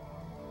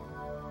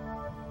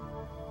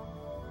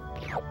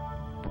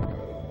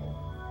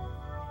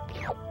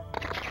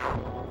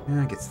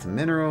 Gets the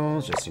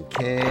minerals, just in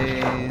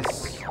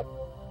case.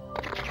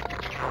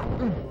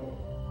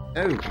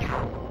 Oh.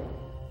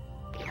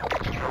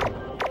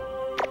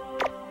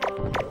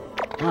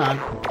 Come on.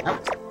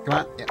 Out. Come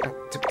on. Yeah,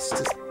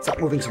 just stop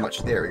moving so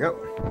much. There we go.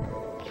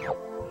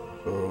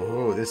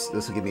 Oh, this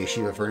will give me a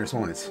Shiva Furnace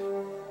moment.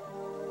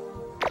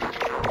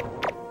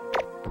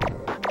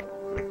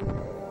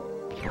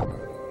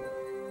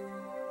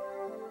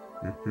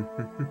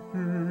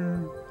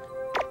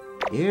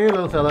 Here,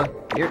 little fella.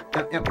 Here.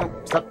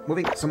 No, stop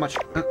moving so much.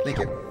 Oh, thank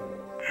you.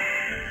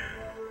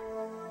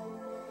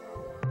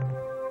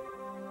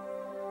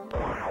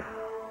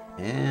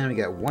 And we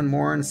got one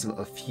more and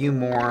a few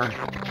more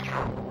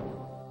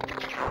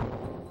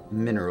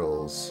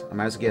minerals. I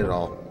might as well get it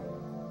all.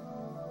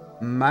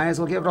 Might as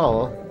well get it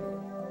all.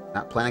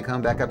 Not planning on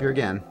coming back up here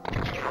again.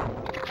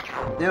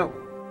 No.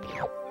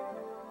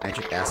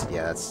 Nitric acid,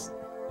 yeah, that's...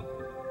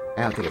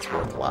 I don't think it's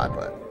worth a lot,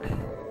 but... I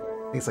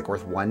think it's like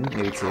worth 1,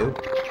 maybe 2.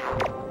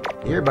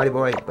 Here, buddy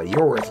boy, but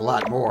you're worth a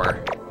lot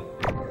more.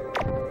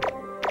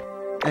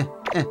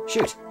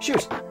 Shoot!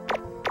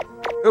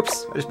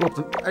 Oops, I just blew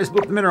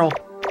up the mineral.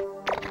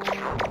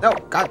 No,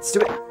 god,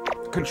 stupid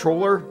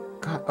controller.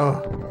 God,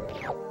 oh.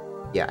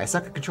 Yeah, I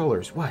suck at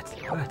controllers. What?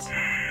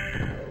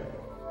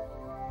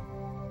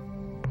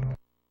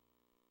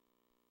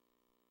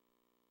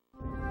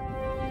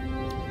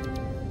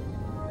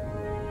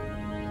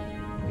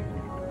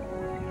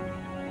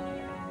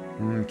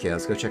 Okay,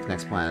 let's go check the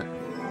next planet.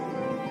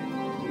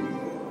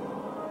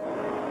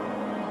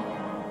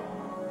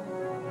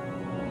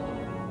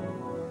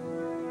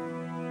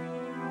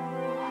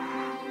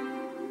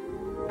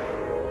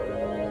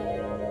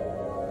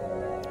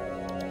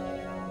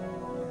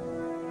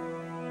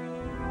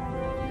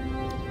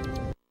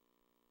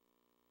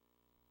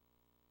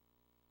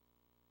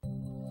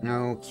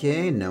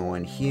 Okay, no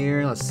one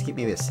here. Let's keep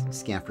maybe a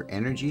scan for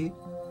energy.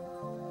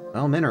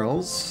 Well,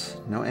 minerals.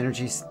 No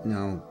energy.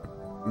 No.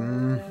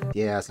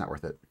 Yeah, it's not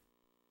worth it.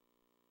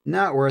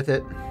 Not worth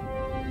it.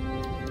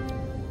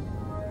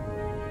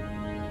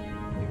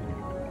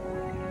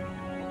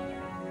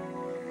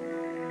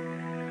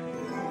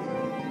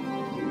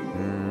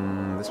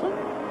 This one?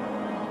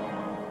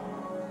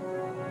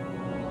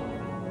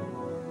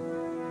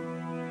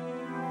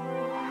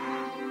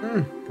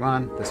 Come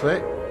on, this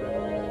way.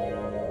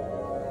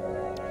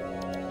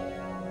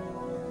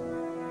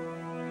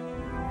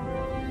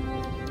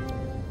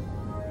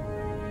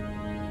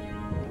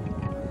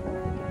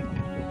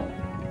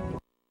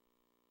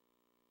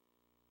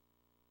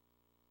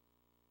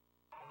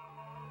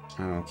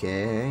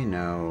 Okay,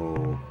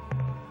 no.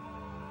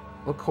 A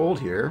little cold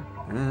here.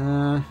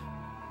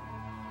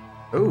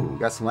 Oh,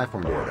 got some life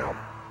form data though.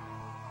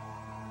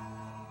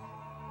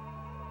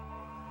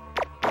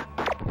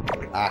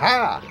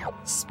 Aha!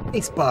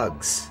 Space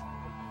bugs.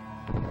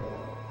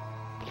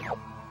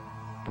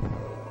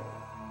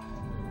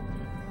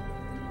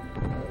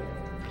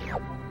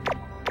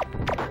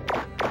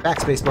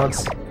 Back, space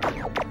bugs.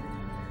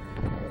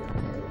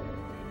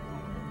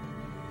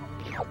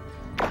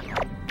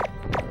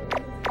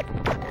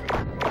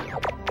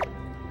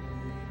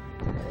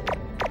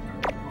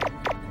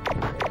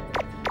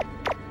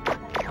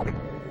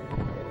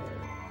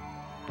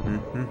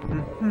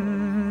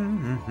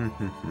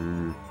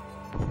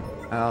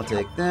 I'll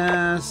take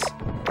this.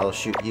 I'll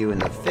shoot you in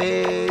the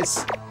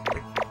face.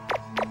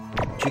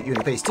 Shoot you in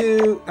the face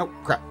too. Oh,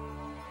 crap.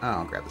 Oh,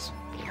 I'll grab this.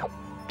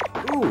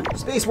 Ooh,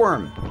 space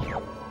worm.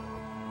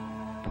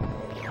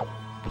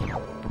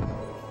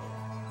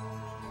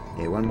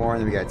 Okay, one more,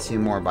 and then we got 2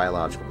 more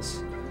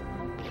biologicals.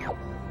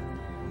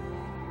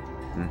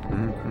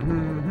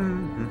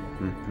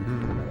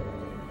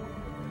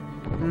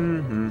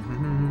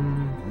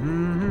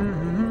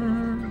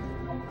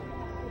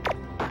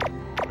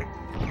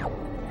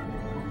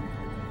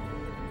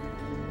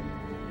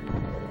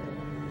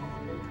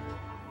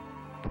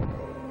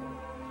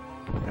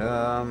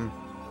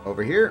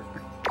 Over here.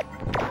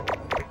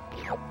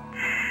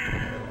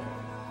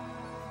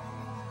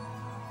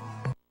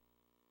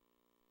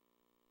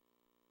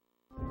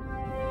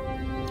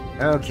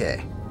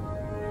 Okay.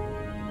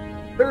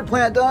 3rd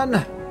plant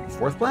done.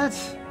 4th plant?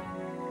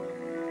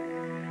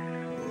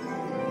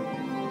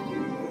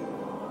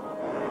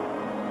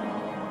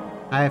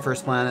 Hi,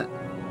 1st planet.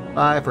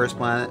 Bye, 1st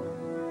planet.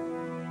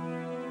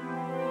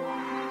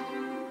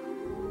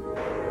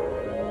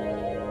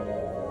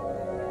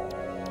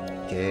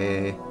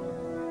 Okay.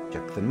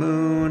 Check the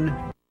moon.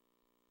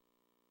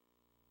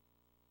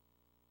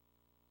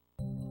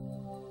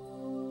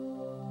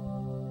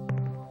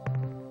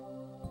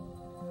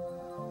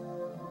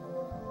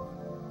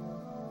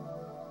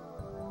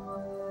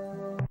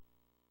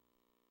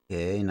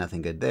 Okay,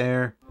 nothing good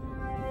there.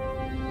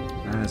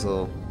 There's a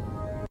little...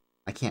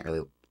 I can't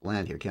really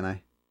land here, can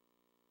I?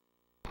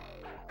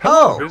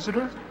 Hello,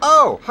 visitor.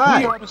 Oh, hi!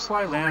 We are the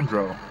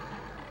Slylandro.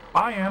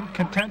 I am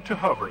content to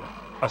hover,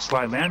 a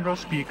Slylandro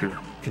speaker.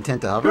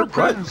 Content to hover? Your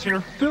presence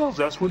here fills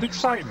us with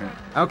excitement.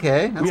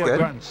 Okay, that's good. We have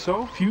gotten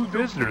so few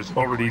visitors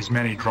over these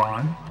many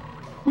drawn.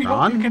 We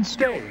hope you can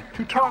stay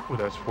to talk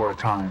with us for a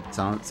time.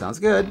 Sounds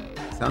good.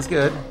 Sounds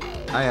good.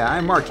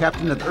 I'm Mark,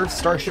 captain of the Earth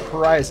Starship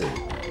Horizon.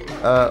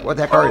 What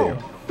the heck are you?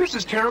 This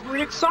is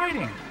terribly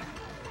exciting.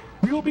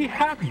 We will be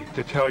happy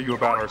to tell you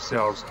about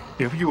ourselves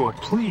if you would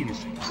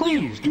please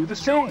do the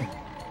same.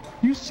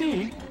 You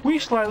see, we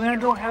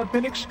Slylandro have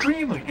been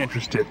extremely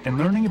interested in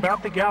learning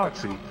about the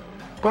galaxy,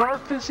 but our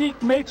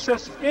physique makes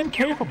us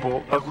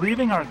incapable of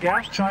leaving our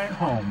gas giant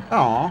home.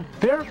 Aww.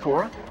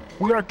 Therefore,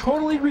 we are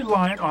totally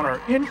reliant on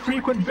our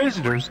infrequent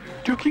visitors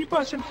to keep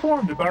us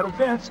informed about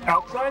events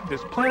outside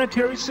this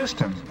planetary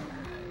system.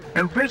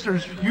 And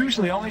visitors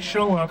usually only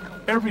show up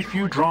every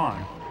few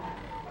drawn.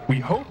 We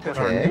hope that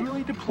our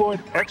newly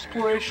deployed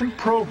exploration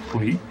probe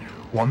fleet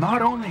will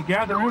not only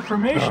gather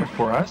information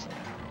for us,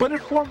 but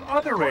inform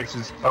other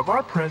races of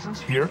our presence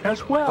here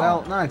as well.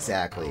 Well, not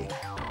exactly.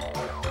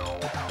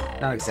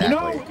 Not exactly. You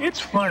know,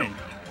 it's funny.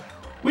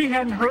 We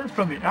hadn't heard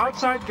from the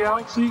outside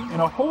galaxy in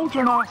a whole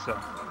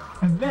Janasa.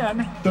 And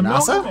then the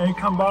Lalee'lay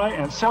come by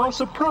and sell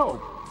us a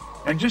probe.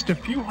 And just a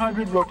few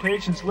hundred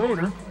rotations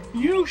later,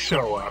 you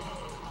show up.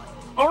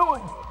 Oh,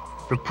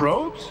 the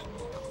probes?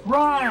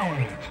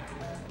 Right.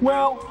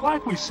 Well,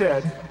 like we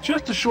said,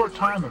 just a short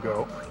time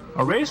ago,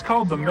 a race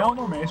called the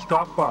Lalee'lay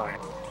stopped by.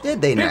 Did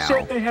they now? They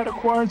said they had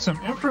acquired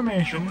some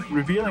information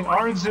revealing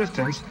our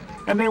existence,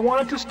 and they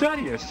wanted to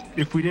study us,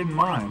 if we didn't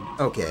mind.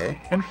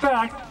 Okay. In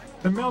fact,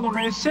 the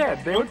Lalee'lay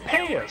said they would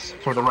pay us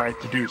for the right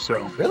to do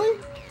so. Really?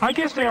 I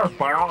guess they are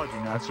biology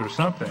nuts or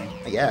something.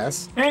 I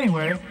guess.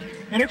 Anyway,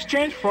 in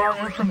exchange for our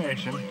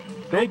information,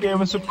 they gave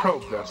us a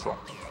probe vessel.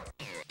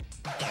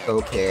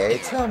 Okay,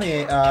 tell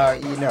me, yeah.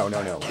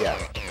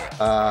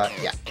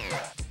 Yeah.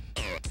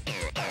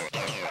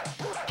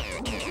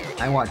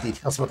 I want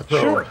details about the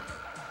probe. Sure,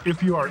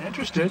 if you are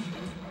interested.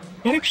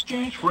 In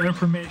exchange for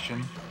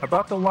information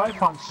about the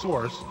life on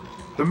Source,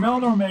 the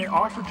Lalee'lay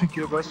offered to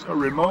give us a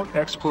remote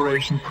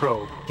exploration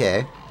probe.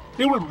 Okay.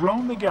 It would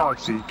roam the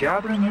galaxy,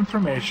 gathering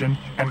information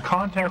and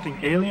contacting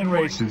alien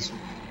races,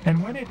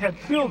 and when it had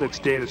filled its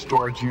data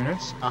storage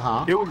units,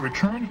 it would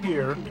return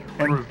here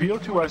and reveal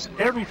to us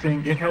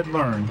everything it had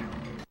learned.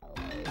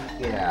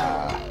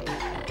 Yeah.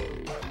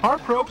 Our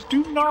probes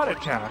do not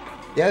attack.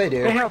 Yeah, they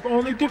do. They have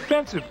only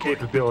defensive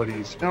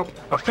capabilities. Nope.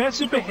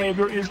 Offensive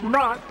behavior is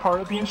not part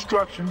of the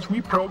instructions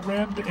we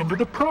programmed into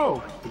the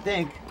probe. You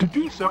think? To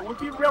do so would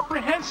be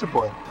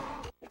reprehensible.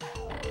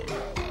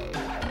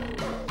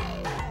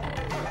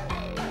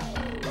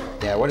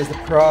 Yeah, what is the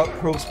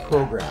probe's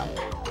program?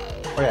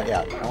 Oh,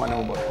 yeah, I want to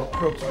know what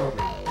probe's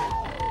program.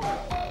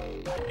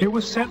 It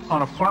was sent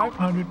on a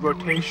 500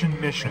 rotation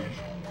mission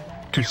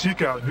to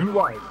seek out new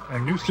life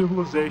and new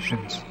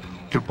civilizations,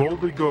 to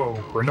boldly go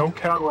where no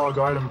catalog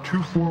item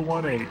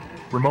 2418,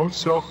 remote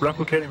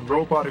self-replicating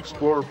robot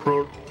explorer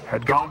probe,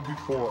 had gone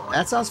before.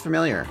 That sounds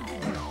familiar.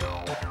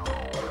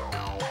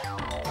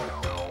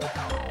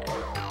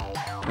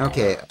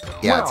 Okay,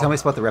 yeah, tell me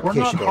about the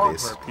replication abilities. We're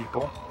not hardware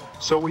people,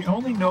 so we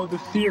only know the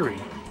theory.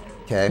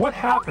 Okay. What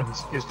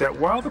happens is that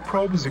while the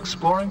probe is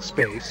exploring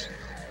space,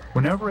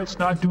 whenever it's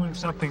not doing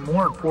something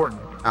more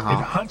important, it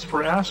hunts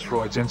for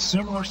asteroids and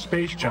similar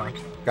space junk,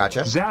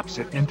 Gotcha. zaps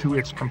it into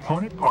its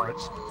component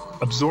parts,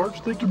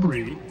 absorbs the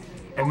debris,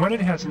 and when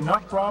it has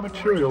enough raw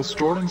materials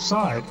stored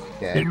inside,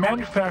 it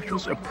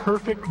manufactures a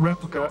perfect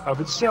replica of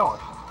itself.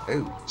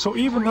 Ooh. So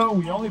even though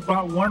we only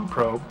bought one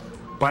probe,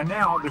 by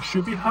now there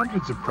should be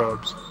hundreds of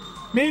probes,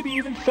 maybe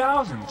even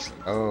thousands.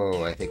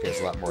 Oh, I think there's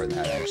a lot more than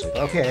that, actually.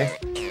 Okay.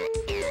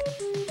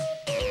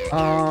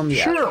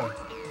 Yeah. Sure.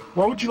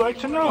 What would you like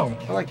to know?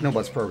 I like to know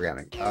about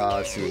programming.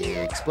 Let's see.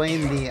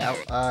 Explain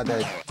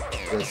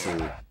let's see.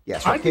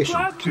 Yes, I'd be location.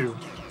 glad to.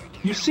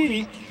 You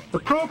see, the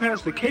probe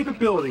has the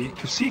capability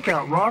to seek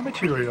out raw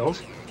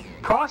materials,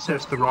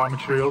 process the raw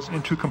materials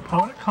into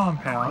component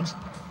compounds,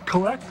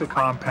 collect the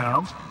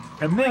compounds,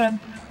 and then,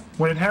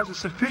 when it has a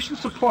sufficient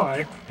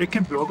supply, it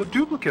can build a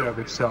duplicate of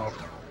itself.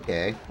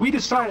 Okay. We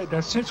decided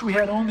that since we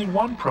had only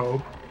one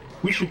probe,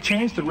 we should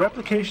change the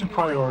replication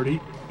priority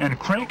and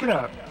crank it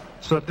up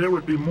so that there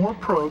would be more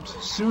probes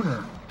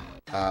sooner.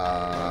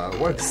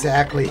 What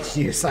exactly did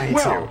you assign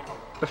Well,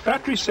 to? the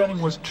factory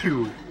setting was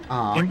 2,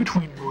 in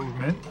between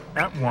movement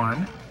at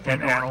 1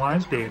 and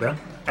analyze data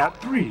at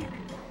 3.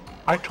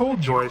 I told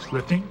Joyce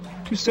Lifting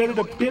to set it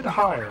a bit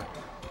higher.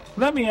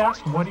 Let me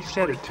ask him what he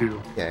set it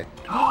to. Okay.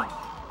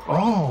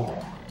 Oh,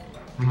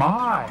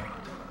 my.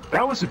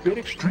 That was a bit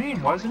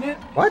extreme, wasn't it?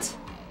 What?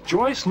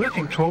 Joyce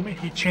Lifting told me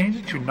he changed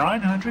it to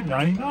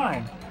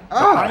 999, the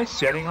highest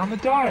setting on the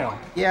dial.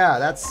 Yeah,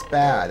 that's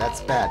bad.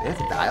 That's bad.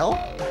 It's a dial?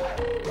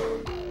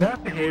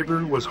 That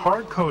behavior was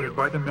hard-coded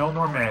by the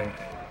Milnorme.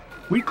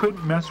 We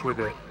couldn't mess with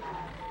it.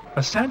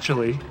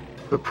 Essentially,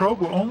 the probe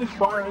will only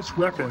fire its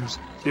weapons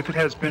if it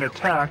has been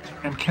attacked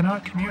and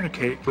cannot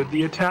communicate with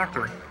the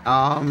attacker.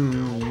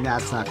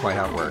 That's not quite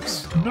how it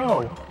works.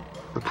 No,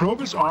 the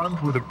probe is armed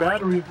with a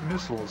battery of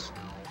missiles.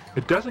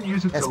 It doesn't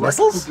use its Has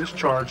electrical missiles?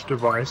 discharge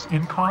device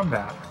in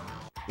combat.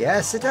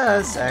 Yes, it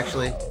does,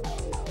 actually.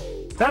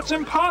 That's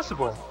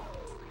impossible.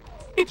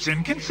 It's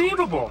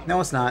inconceivable. No,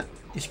 it's not.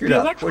 You screwed The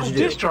up. electrical What'd you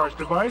do? discharge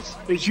device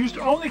is used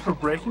only for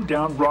breaking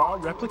down raw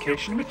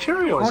replication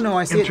materials Oh, no,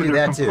 I see it into do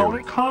their that, too.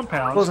 component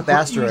compounds Blows up for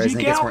asteroids easy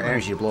and it gets more galvanizing.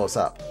 energy to blow us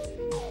up.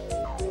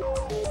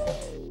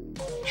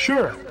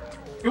 Sure,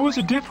 it was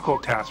a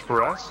difficult task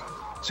for us,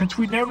 since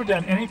we'd never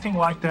done anything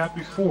like that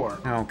before.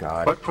 Oh,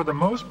 God. But for the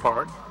most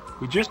part,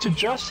 we just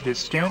adjusted its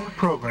standard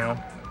program,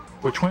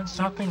 which went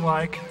something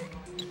like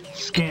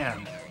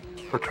scan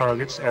for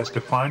targets as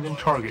defined in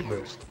target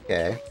list.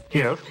 Okay.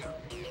 If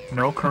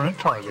no current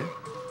target,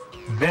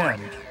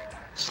 then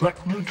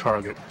select new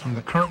target from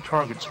the current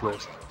targets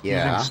list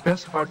Yeah. using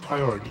specified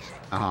priorities.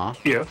 Uh-huh.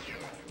 If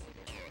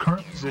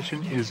current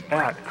position is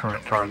at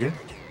current target,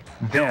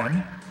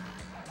 then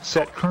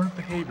set current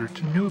behavior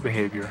to new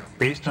behavior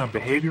based on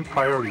behavior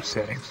priority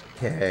settings.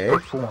 Okay.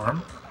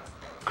 Perform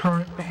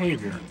current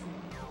behavior.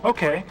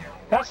 Okay,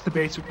 that's the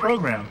basic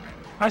program.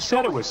 I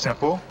said it was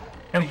simple,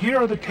 and here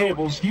are the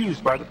tables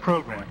used by the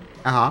program.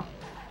 Uh-huh.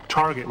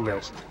 Target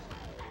list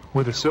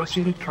with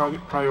associated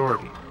target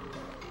priority.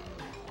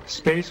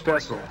 Space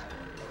vessel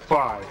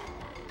 5.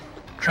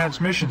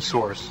 Transmission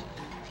source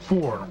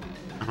 4.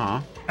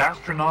 Uh-huh.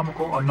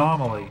 Astronomical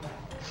anomaly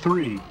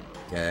 3.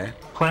 Okay.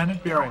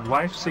 Planet bearing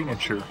life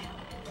signature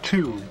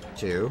 2.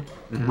 2.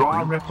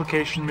 Raw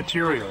replication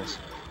materials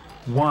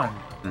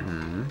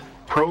 1.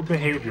 Probe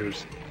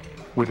behaviors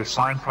with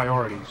assigned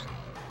priorities.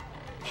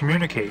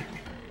 Communicate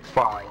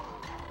 5.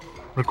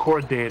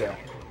 Record data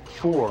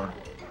 4.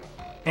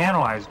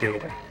 Analyze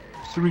data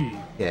 3.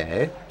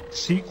 Okay.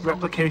 Seek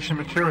replication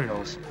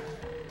materials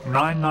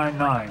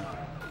 999.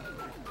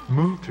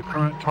 Move to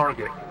current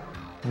target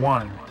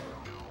 1.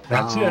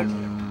 That's it.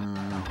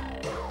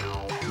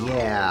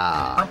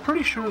 Yeah. I'm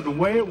pretty sure the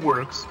way it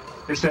works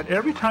is that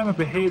every time a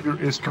behavior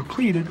is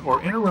completed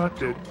or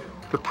interrupted,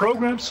 the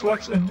program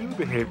selects a new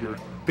behavior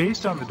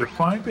based on the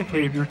defined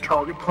behavior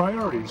target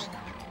priorities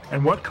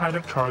and what kind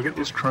of target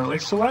is currently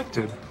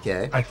selected.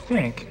 Okay. I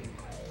think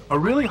a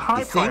really high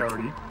You think?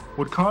 priority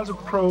would cause a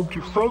probe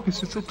to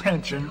focus its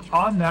attention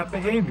on that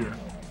behavior.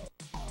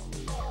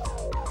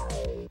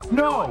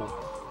 No,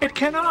 it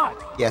cannot.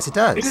 Yes, it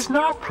does. It is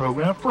not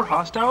programmed for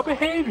hostile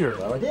behavior.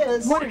 Well, it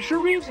is. What is your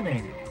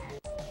reasoning?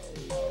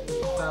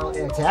 Well,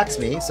 it attacks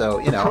me, so,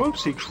 you The know. probe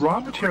seeks raw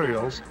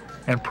materials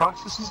and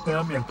processes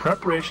them in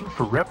preparation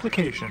for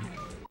replication.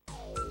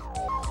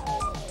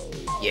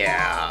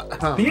 Yeah.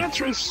 The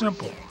answer is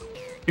simple.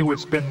 It would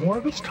spend more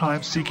of its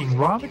time seeking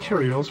raw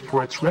materials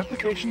for its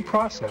replication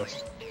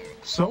process.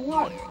 So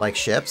what? Like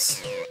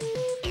ships?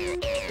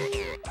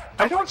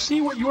 I don't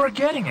see what you are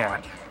getting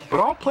at, but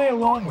I'll play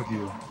along with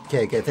you.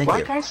 Okay, good, thank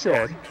Like you. I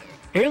said,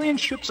 alien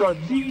ships are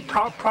the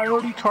top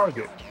priority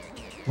target.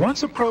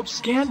 Once a probe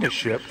scanned a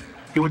ship,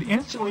 it would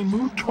instantly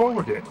move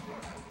toward it.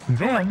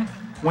 Then,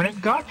 when it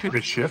got to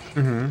the ship,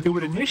 it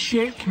would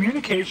initiate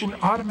communication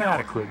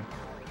automatically.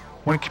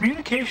 When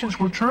communications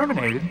were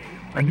terminated,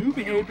 a new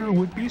behavior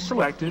would be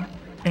selected,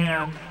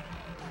 and...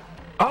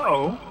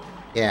 a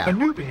Yeah.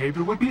 new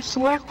behavior would be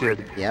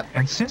selected. Yep.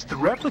 And since the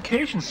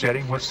replication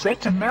setting was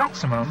set to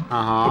maximum,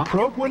 the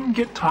probe wouldn't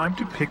get time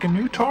to pick a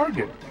new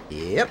target.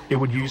 Yep. It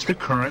would use the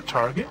current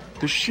target,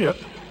 the ship,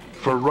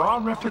 for raw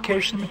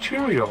replication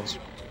materials.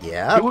 It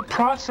Yep. would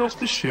process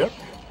the ship,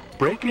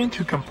 break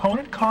into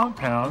component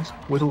compounds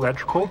with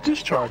electrical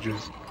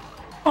discharges.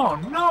 Oh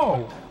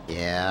no!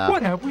 Yeah.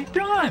 What have we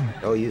done?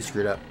 Oh, you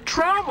screwed up.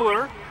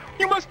 Traveler,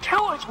 you must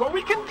tell us what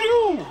we can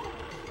do!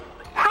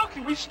 How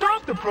can we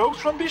stop the probes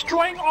from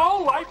destroying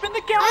all life in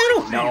the galaxy? I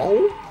don't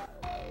know.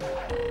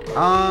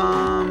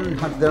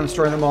 Hunt them,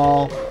 destroy them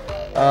all.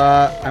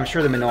 I'm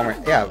sure the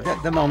Melnorme. Yeah,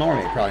 the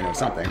Melnorme probably knows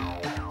something.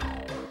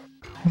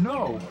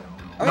 No.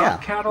 Oh Not yeah,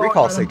 catalog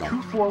recall item signal.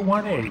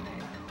 2418.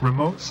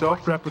 Remote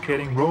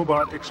self-replicating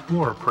robot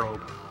explorer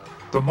probe.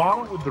 The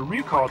model with the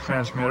recall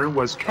transmitter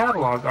was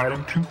catalog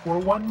item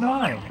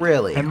 2419.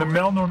 Really? And the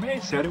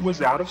Melnorme said it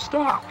was out of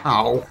stock.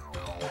 Oh.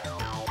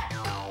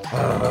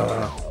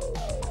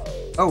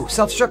 Oh,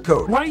 self-destruct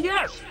code. Why,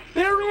 yes,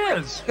 there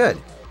is. Good.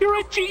 You're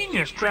a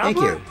genius, Traveler.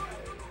 Thank you.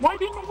 Why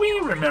didn't we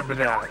remember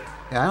that?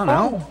 Yeah, I don't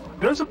know. Oh,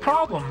 there's a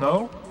problem,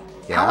 though.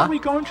 Yeah? How are we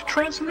going to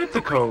transmit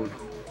the code?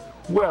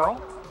 Well,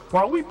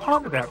 while we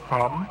ponder that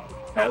problem,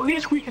 at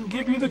least we can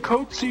give you the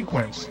code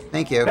sequence.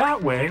 Thank you.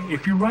 That way,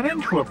 if you run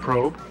into a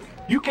probe,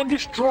 you can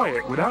destroy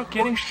it without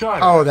getting shot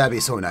at. Oh, that'd be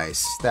so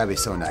nice. That'd be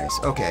so nice.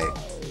 Okay.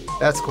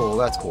 That's cool.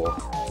 That's cool.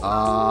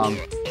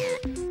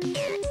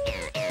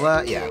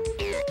 Well, yeah.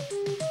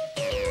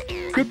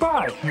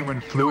 Goodbye, human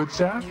fluid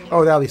sap.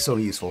 Oh, that'll be so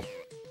useful.